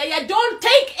 Don't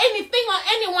take anything or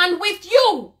anyone with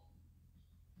you.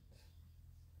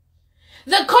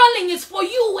 The calling is for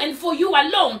you and for you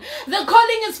alone. The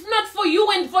calling is not for you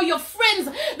and for your friends.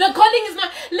 The calling is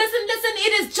not, listen,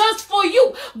 it is just for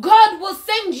you. God will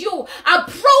send you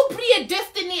appropriate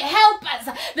destiny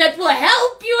helpers that will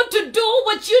help you to do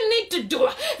what you need to do,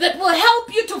 that will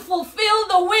help you to fulfill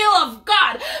the will of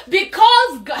God,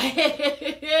 because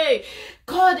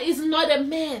God is not a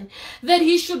man that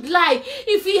he should lie.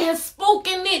 If he has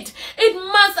spoken it, it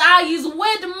must, his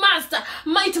word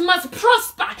must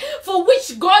prosper, for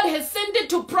which God has sent it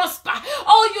to prosper.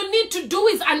 All you need to do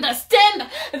is understand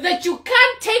that you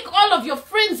can't take all of your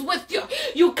friends with you.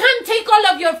 You can't take all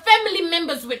of your family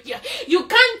members with you. You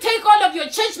can't take all of your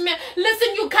church members.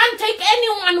 Listen, you can't take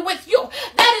anyone with you.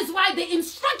 That is why the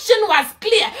instruction was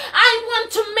clear. I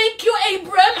want to make you,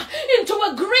 Abram, into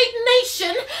a great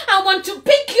nation. I want to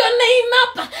pick your name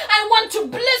up. I want to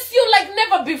bless you like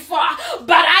never before.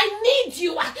 But I need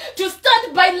you to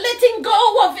start by letting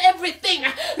go of everything.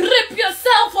 Rip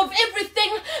yourself of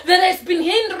everything that has been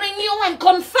hindering you and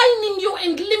confining you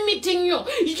and limiting you.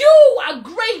 You are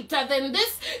greater than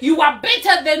this. You are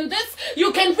better than this.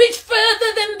 You can reach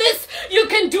further than this. You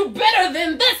can do better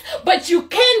than this. But you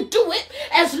can't do it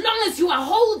as long as you are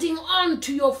holding on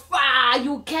to your fire.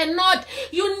 You cannot.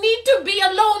 You need to be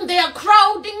alone. They are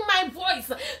crowding my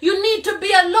voice. You need to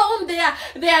be alone. They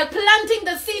are planting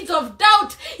the seeds of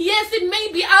doubt. Yes, it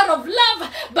may be out of love,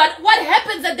 but what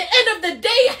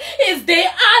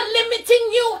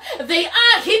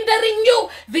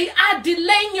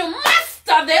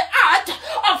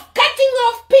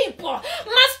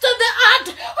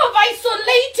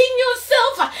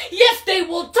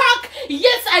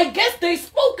I guess they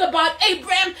spoke about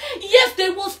Abraham. Yes, they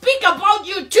will speak about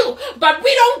you too. But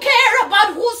we don't care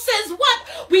about who says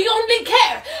what. We only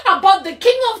care about the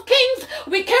King of Kings.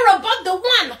 We care about the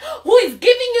one who is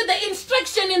giving you the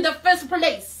instruction in the first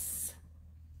place.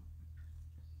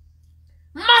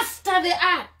 Master the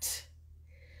art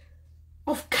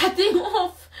of cutting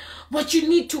off what you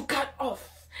need to cut off.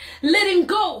 Letting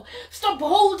go. Stop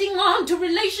holding on to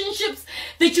relationships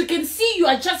that you can see you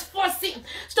are just forcing.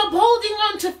 Stop holding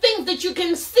on to things that you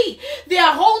can see they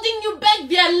are holding you back.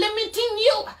 They are limiting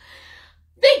you.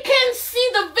 They can't see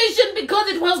the vision because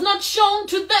it was not shown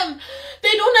to them.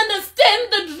 They don't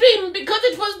understand the dream because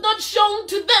it was not shown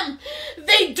to them.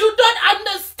 They do not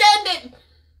understand it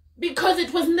because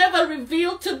it was never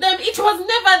revealed to them. It was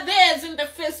never theirs in the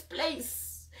first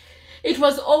place. It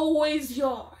was always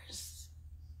yours.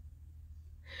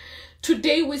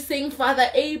 Today we sing Father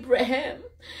Abraham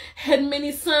had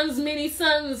many sons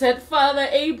had Father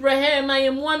Abraham. I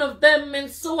am one of them, and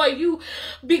so are you,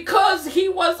 because he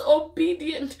was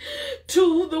obedient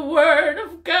to the word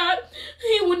of God.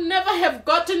 He would never have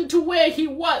gotten to where he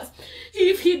was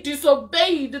if he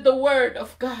disobeyed the word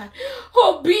of God.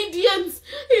 Obedience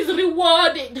is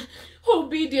rewarding.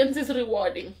 Obedience is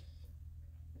rewarding.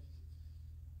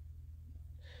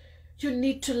 You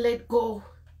need to let go.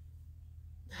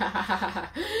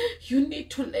 You need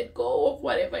to let go of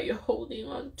whatever you're holding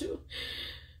on to.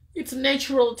 It's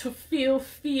natural to feel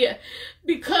fear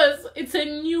because it's a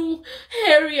new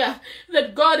area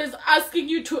that God is asking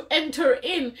you to enter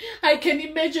in. I can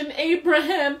imagine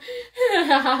Abraham.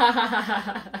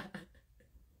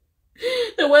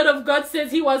 The word of God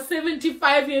says he was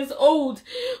 75 years old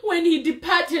when he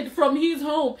departed from his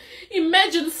home.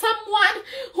 Imagine someone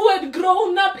who had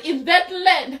grown up in that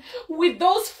land with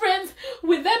those friends,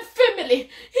 with that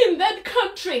family, in that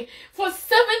country for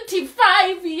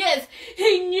 75 years.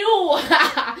 He knew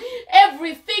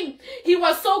everything. He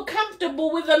was so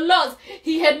comfortable with the laws.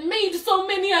 He had made so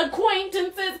many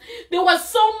acquaintances. There was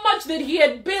so much that he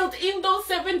had built in those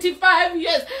 75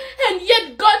 years. And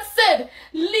yet God said,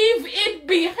 leave it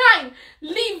behind.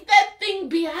 Leave that thing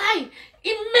behind.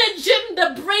 Imagine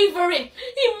the bravery.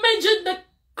 Imagine the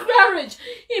courage.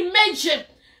 Imagine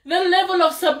the level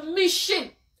of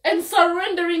submission and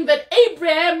surrendering that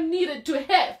Abraham needed to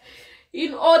have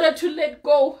in order to let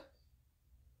go.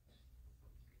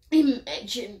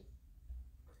 Imagine.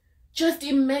 Just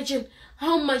imagine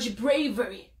how much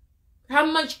bravery, how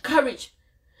much courage,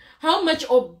 how much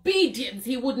obedience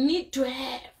he would need to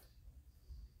have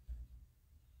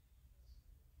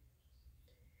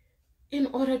in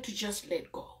order to just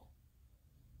let go.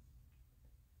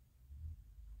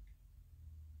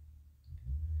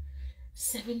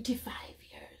 "75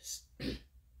 years.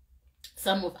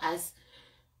 Some of us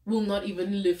will not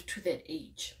even live to that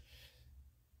age.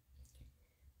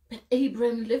 But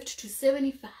Abraham lived to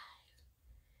 75.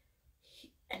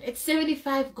 And at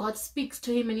 75, God speaks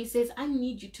to him and he says, I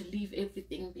need you to leave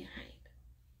everything behind.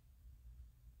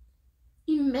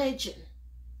 Imagine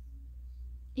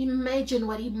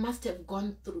what he must have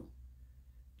gone through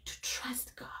to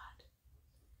trust God.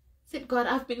 He said, God,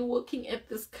 I've been working at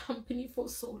this company for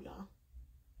so long.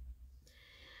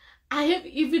 I have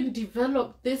even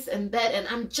developed this and that, and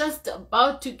I'm just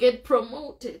about to get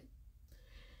promoted.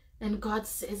 And God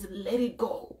says, let it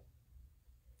go.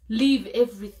 Leave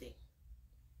everything.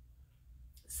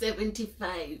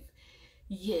 75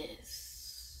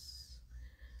 years.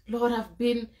 Lord, I've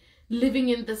been living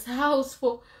in this house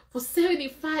for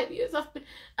 75 years.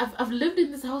 I've lived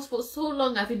in this house for so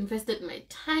long. I've invested my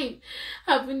time.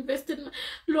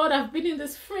 Lord, I've been in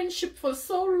this friendship for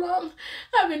so long.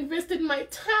 I've invested my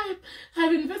time.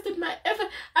 I've invested my effort.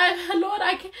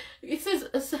 It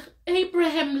says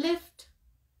Abraham left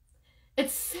at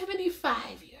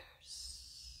 75 years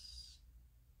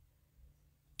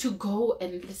to go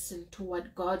and listen to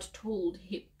what God told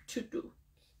him to do.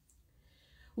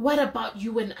 What about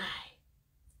you and I?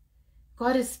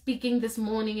 God is speaking this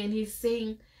morning and he's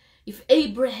saying, if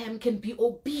Abraham can be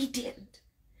obedient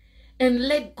and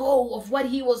let go of what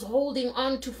he was holding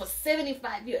on to for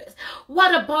 75 years,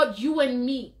 what about you and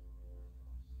me?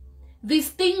 These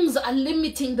things are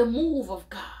limiting the move of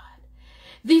God.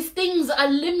 These things are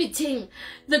limiting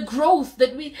the growth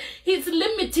it's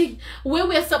limiting where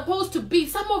we're supposed to be.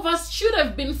 Some of us should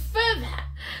have been further,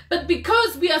 but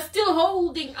because we are still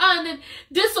holding on, and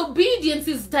disobedience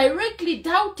is directly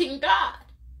doubting God.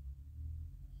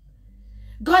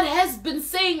 God has been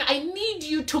saying, I need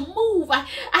you to move.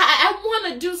 I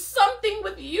want to do something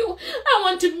with you. I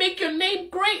want to make your name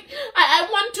great. I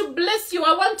want to bless you.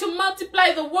 I want to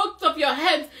multiply the works of your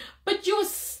hands. But you're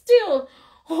still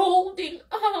holding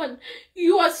on.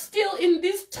 You are still in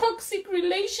this toxic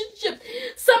relationship.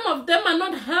 Some of them are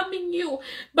not harming you,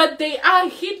 but they are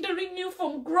hindering you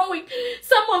from growing.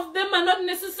 Some of them are not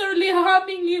necessarily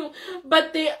harming you,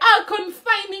 but they are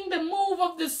confining the move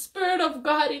of the Spirit of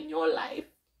God in your life.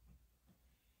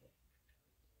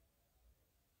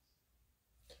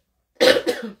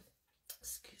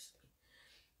 Excuse me.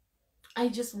 I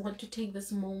just want to take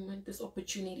this moment, this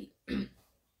opportunity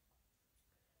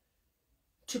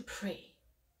to pray,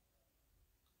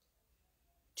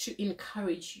 to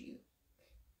encourage you.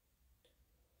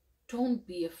 Don't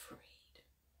be afraid.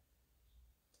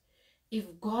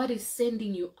 If God is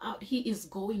sending you out, He is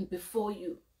going before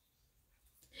you.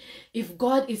 If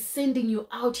God is sending you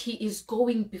out, He is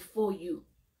going before you.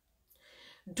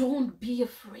 Don't be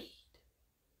afraid.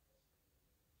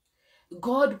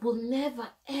 God will never,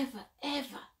 ever,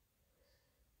 ever,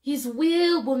 His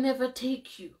will never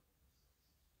take you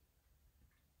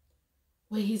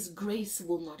where His grace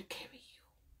will not carry you.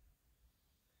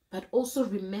 But also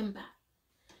remember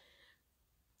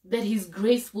that His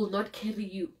grace will not carry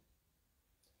you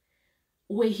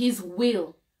where His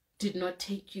will did not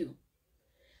take you.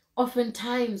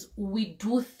 Oftentimes we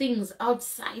do things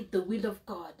outside the will of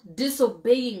God,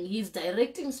 disobeying His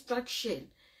direct instruction,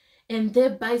 and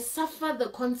thereby suffer the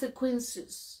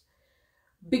consequences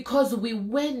because we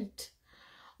went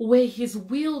where His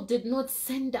will did not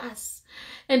send us.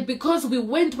 And because we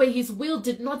went where His will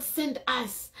did not send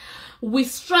us, we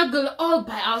struggle all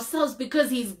by ourselves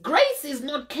because His grace is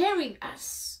not carrying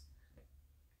us.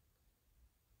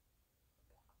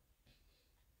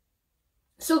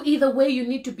 So either way, you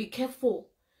need to be careful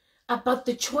about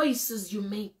the choices you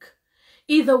make.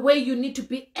 Either way, you need to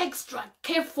be extra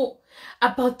careful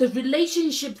about the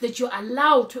relationships that you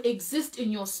allow to exist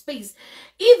in your space.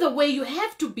 Either way, you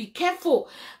have to be careful,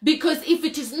 because if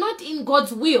it is not in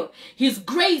God's will, His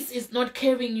grace is not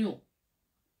carrying you.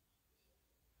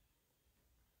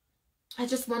 I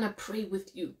just want to pray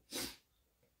with you.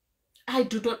 I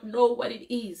do not know what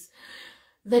it is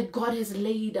that God has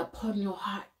laid upon your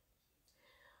heart.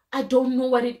 I don't know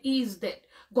what it is that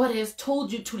God has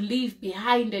told you to leave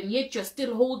behind, and yet you're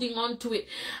still holding on to it.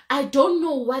 I don't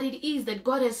know what it is that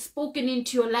God has spoken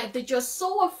into your life that you're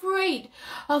so afraid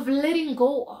of letting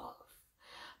go of.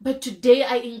 But today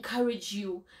I encourage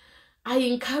you. I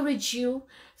encourage you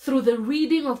through the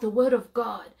reading of the Word of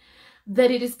God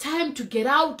that it is time to get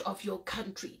out of your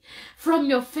country, from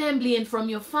your family and from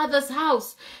your father's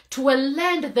house, to a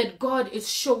land that God is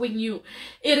showing you.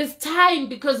 It is time,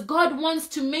 because God wants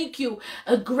to make you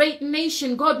a great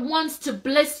nation. God wants to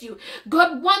bless you.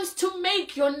 God wants to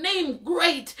make your name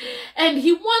great, and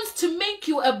He wants to make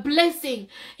you a blessing.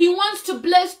 He wants to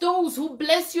bless those who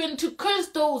bless you and to curse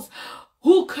those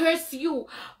who curse you.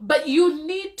 But you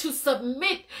need to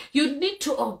submit. You need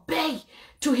to obey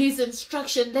to His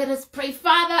instruction. Let us pray.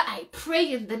 Father, I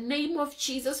pray in the name of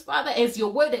Jesus, Father, as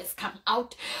your word has come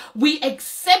out, we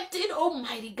accept it,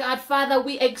 Almighty God. Father,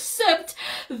 we accept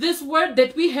this word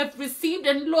that we have received,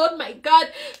 and Lord, my God,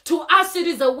 to us it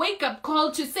is a wake-up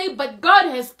call to say, but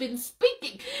God has been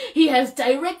speaking. He has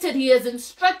directed, He has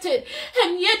instructed,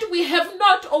 and yet we have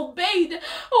not obeyed.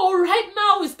 Oh, right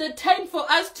now is the time for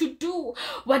us to do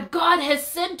what God has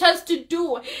sent us to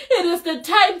do. It is the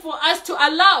time for us to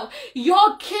allow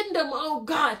your kingdom, oh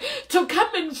God, to come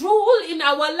and rule in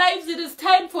our lives. It is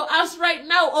time for us right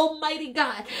now, Almighty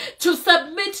God, to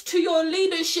submit to your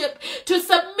leadership, to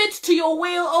submit to your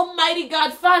will, Almighty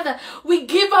God. Father, we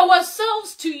give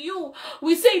ourselves to you.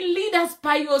 We say, lead us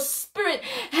by your Spirit.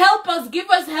 Help us, give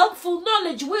us helpful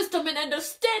knowledge, wisdom, and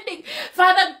understanding.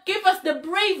 Father, give us the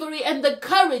bravery and the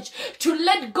courage to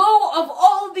let go of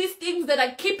all these things that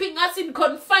are keeping us in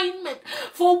confinement.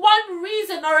 For one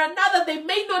reason or another, they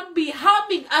may not be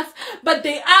harming us, but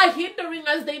they are hindering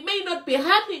us. They may not be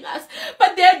harming us,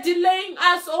 but they are delaying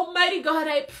us. Almighty God,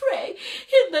 I pray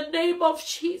in the name of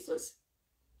Jesus.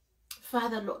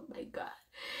 Father, Lord, my God,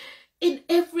 in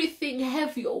everything,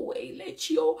 have your way. Let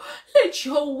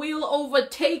your will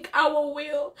overtake our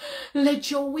will. Let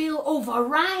your will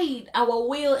override our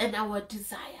will and our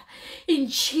desire. In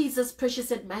Jesus'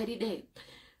 precious and mighty name,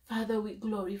 Father, we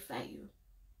glorify you.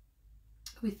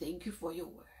 We thank you for your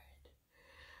word.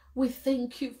 We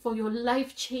thank you for your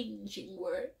life-changing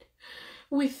word.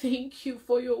 We thank you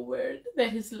for your word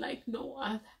that is like no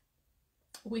other.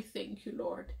 We thank you,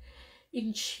 Lord,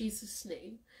 in Jesus'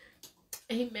 name.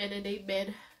 Amen and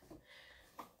amen.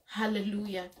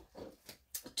 Hallelujah.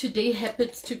 Today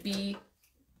happens to be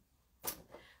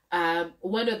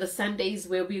one of the Sundays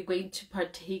where we're going to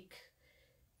partake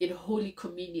in Holy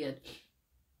Communion.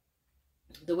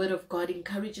 The Word of God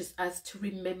encourages us to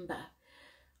remember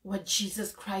what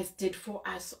Jesus Christ did for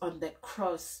us on that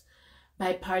cross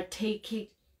by partaking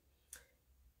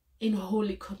in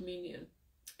Holy Communion.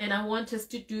 And I want us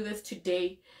to do this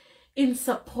today in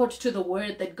support to the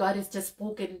word that God has just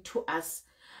spoken to us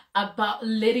about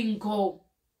letting go.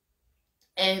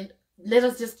 And let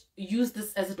us just use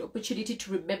this as an opportunity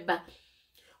to remember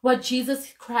what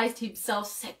Jesus Christ himself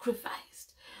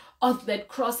sacrificed on that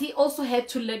cross. He also had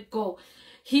to let go.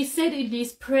 He said in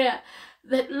his prayer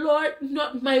that, Lord,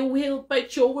 not my will,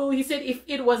 but your will. He said, if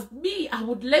it was me, I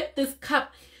would let this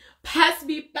cup pass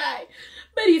me by.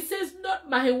 But he says, not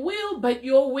my will, but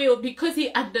your will, because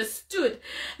he understood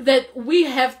that we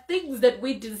have things that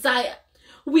we desire.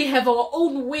 We have our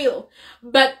own will,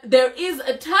 but there is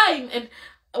a time, and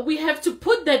we have to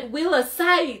put that will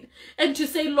aside and to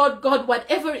say, Lord God,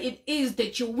 whatever it is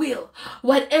that you will,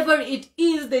 whatever it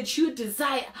is that you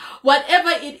desire, whatever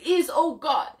it is, oh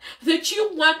God, that you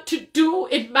want to do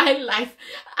in my life,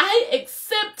 I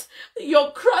accept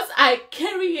your cross, I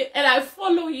carry it, and I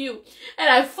follow you, and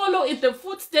I follow in the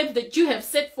footsteps that you have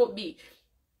set for me.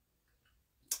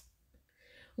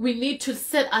 We need to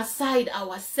set aside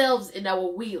ourselves and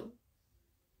our will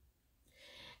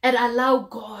and allow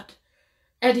God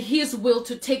and his will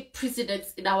to take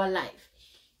precedence in our life.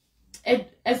 And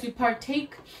as we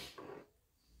partake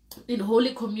in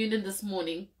Holy Communion this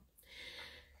morning,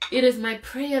 it is my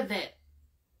prayer that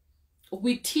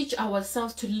we teach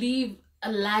ourselves to live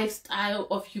a lifestyle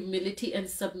of humility and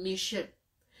submission,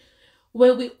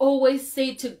 where we always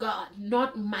say to God,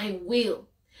 not my will,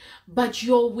 but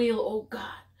your will, oh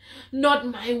God. Not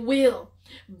my will,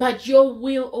 but your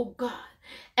will, oh God.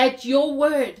 At your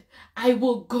word, I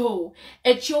will go.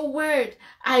 At your word,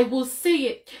 I will say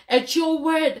it. At your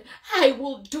word, I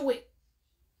will do it.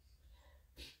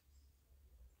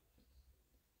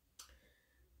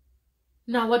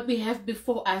 Now, what we have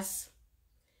before us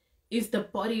is the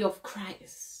body of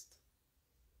Christ.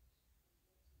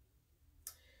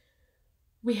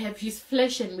 We have his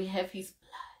flesh and we have his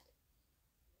blood.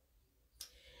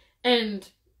 And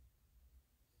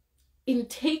in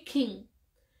taking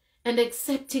and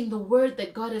accepting the word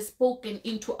that God has spoken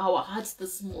into our hearts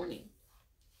this morning,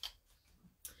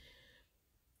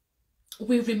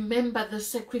 we remember the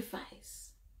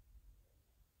sacrifice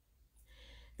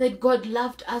that God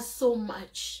loved us so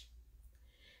much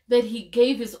that he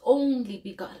gave his only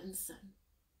begotten Son,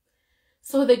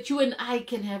 so that you and I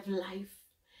can have life,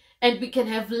 and we can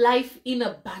have life in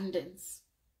abundance.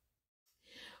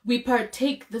 We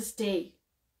partake this day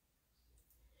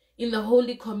in the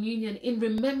Holy Communion in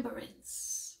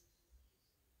remembrance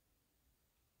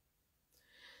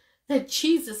that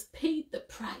Jesus paid the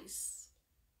price,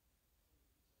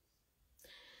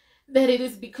 that it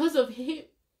is because of him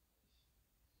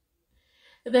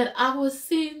that our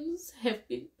sins have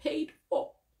been paid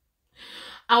for.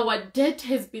 Our debt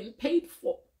has been paid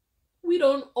for. We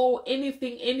don't owe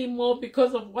anything anymore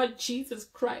because of what Jesus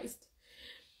Christ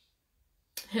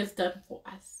has done for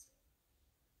us.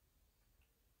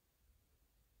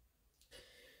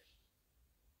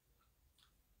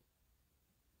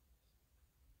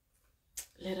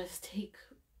 Let us take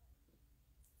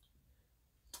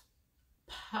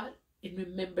part in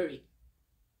remembering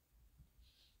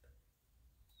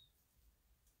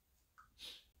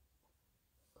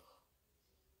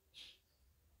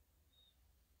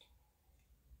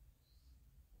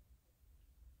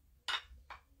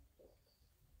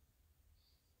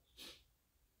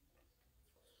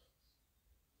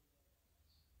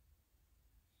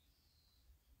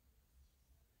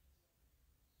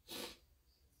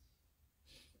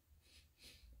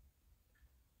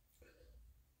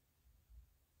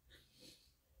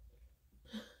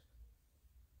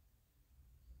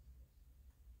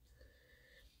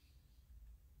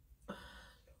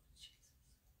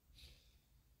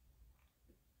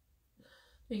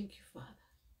Thank you, Father.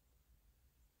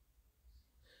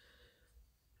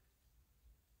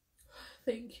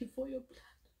 Thank you for your blood.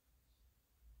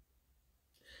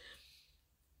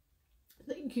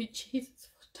 Thank you, Jesus,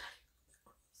 for dying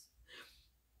on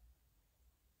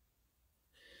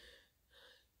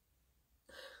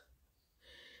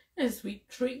the cross. As we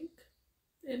drink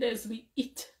and as we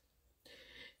eat,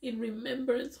 in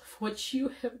remembrance of what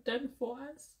you have done for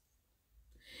us,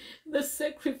 the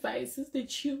sacrifices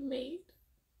that you made,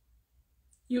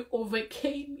 you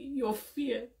overcame your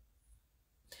fear,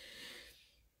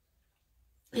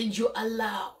 and you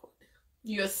allowed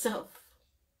yourself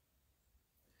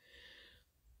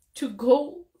to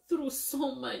go through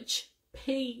so much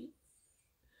pain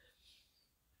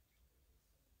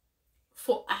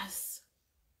for us,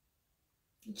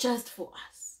 just for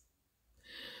us.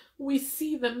 We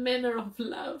see the manner of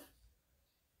love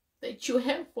that you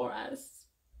have for us.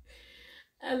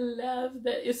 A love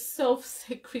that is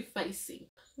self-sacrificing,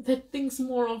 that thinks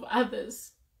more of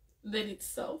others than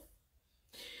itself,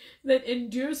 that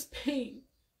endures pain,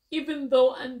 even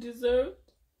though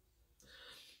undeserved,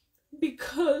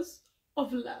 because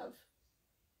of love.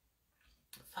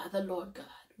 Father, Lord God,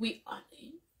 we honor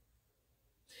you.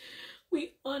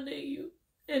 We honor you,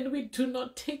 and we do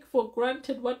not take for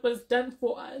granted what was done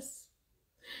for us.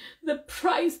 The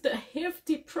price, the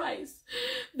hefty price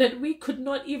that we could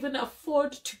not even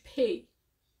afford to pay.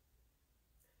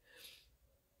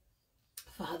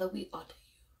 Father, we honor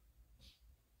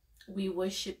you. We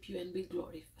worship you and we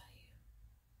glorify you.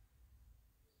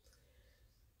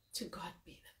 To God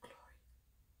be the glory.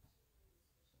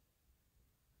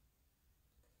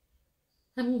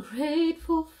 I'm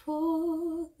grateful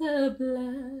for the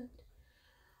blood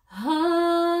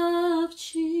of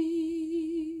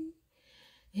Jesus.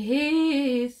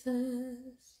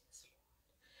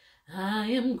 I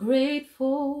am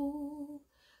grateful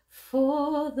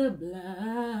for the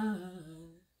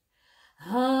blood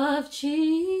of Jesus.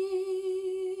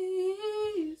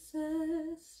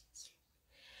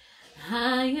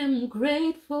 I am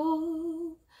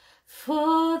grateful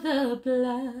for the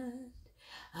blood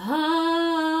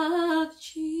of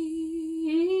Jesus.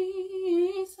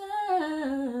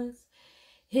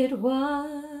 It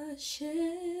washes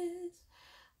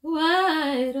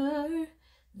whiter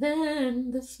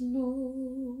than the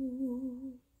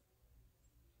snow.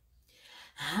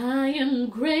 I am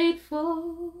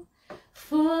grateful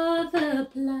for the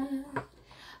blood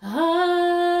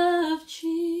of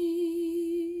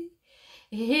Jesus.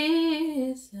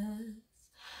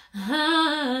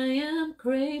 I am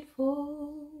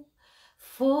grateful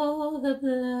for the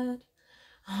blood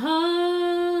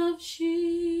of Jesus.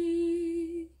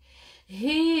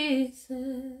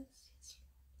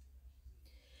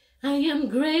 I am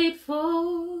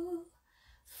grateful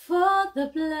for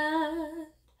the blood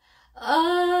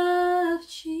of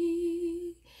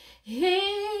Jesus.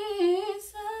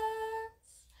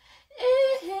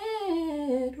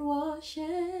 It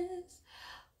washes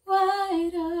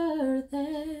whiter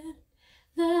than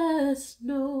the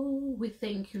snow. We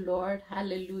thank you, Lord.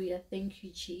 Hallelujah. Thank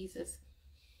you, Jesus.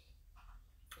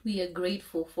 We are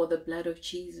grateful for the blood of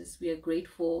Jesus. We are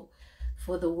grateful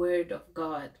for the word of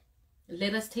God.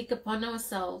 Let us take upon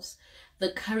ourselves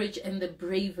the courage and the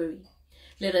bravery.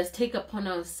 Let us take upon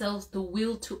ourselves the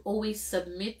will to always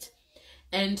submit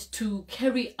and to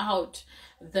carry out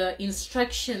the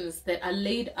instructions that are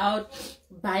laid out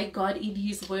by God in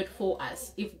his word for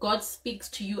us. If God speaks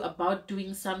to you about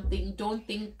doing something, don't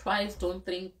think twice, don't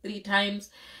think 3 times.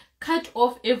 Cut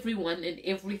off everyone and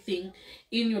everything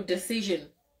in your decision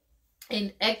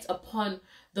and act upon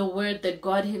the word that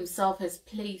God himself has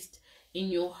placed in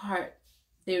your heart.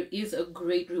 There is a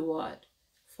great reward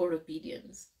for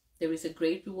obedience. There is a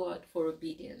great reward for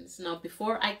obedience. Now,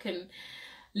 before I can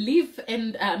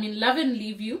love and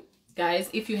leave you,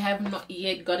 guys, if you have not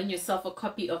yet gotten yourself a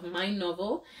copy of my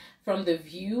novel, From the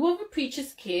View of a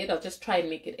Preacher's Kid, I'll just try and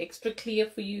make it extra clear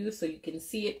for you so you can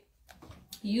see it.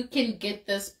 You can get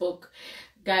this book.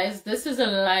 Guys, this is a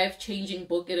life-changing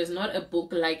book. It is not a book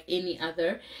like any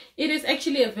other. It is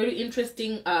actually a very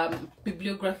interesting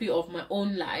bibliography of my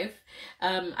own life.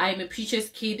 I'm a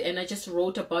preacher's kid, and I just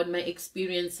wrote about my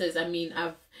experiences. I mean,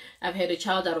 I've had a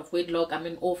child out of wedlock. I'm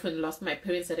an orphan, lost my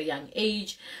parents at a young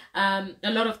age. A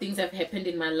lot of things have happened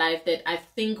in my life that I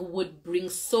think would bring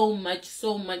so much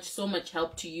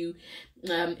help to you.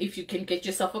 If you can get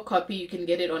yourself a copy, you can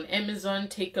get it on Amazon,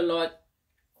 Take a Lot,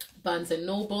 Barnes &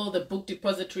 Noble, the Book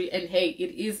Depository, and hey,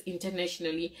 it is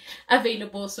internationally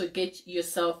available, so get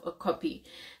yourself a copy.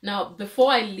 Now,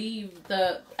 before I leave,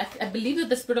 I believe that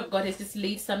the Spirit of God has just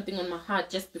laid something on my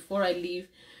heart just before I leave.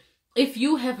 If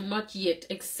you have not yet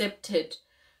accepted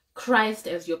Christ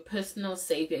as your personal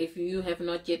Savior, if you have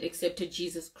not yet accepted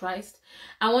Jesus Christ,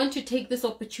 I want to take this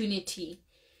opportunity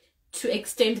to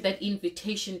extend that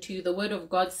invitation to you. The Word of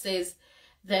God says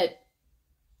that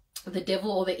the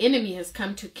devil or the enemy has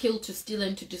come to kill, to steal,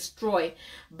 and to destroy,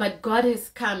 but God has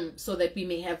come so that we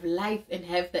may have life and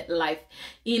have that life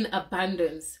in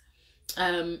abundance.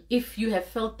 If you have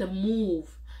felt the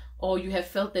move, or you have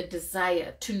felt the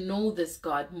desire to know this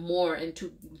God more and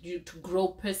to grow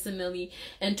personally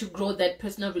and to grow that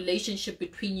personal relationship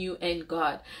between you and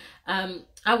God,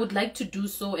 I would like to do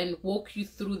so and walk you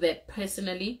through that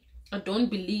personally. I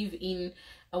don't believe in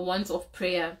a once-off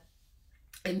prayer.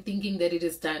 and thinking that it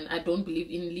is done. I don't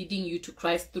believe in leading you to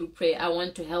Christ through prayer. I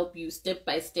want to help you step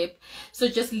by step. So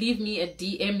just leave me a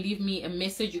DM, leave me a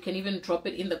message. You can even drop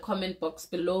it in the comment box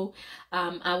below.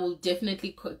 I will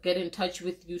definitely get in touch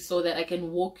with you so that I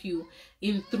can walk you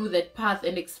in through that path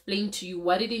and explain to you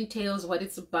what it entails, what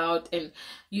it's about. And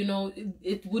you know,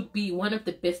 it would be one of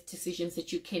the best decisions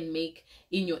that you can make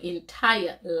in your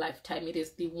entire lifetime. It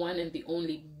is the one and the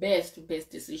only best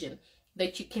decision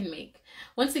that you can make.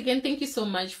 Once again, thank you so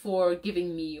much for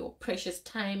giving me your precious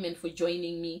time and for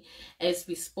joining me as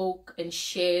we spoke and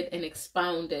shared and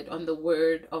expounded on the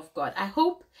word of God. I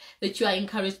hope that you are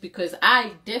encouraged, because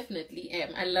I definitely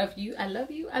am. I love you. I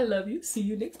love you. I love you. See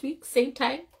you next week. Same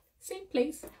time, same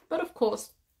place. But of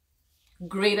course,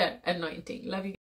 greater anointing. Love you.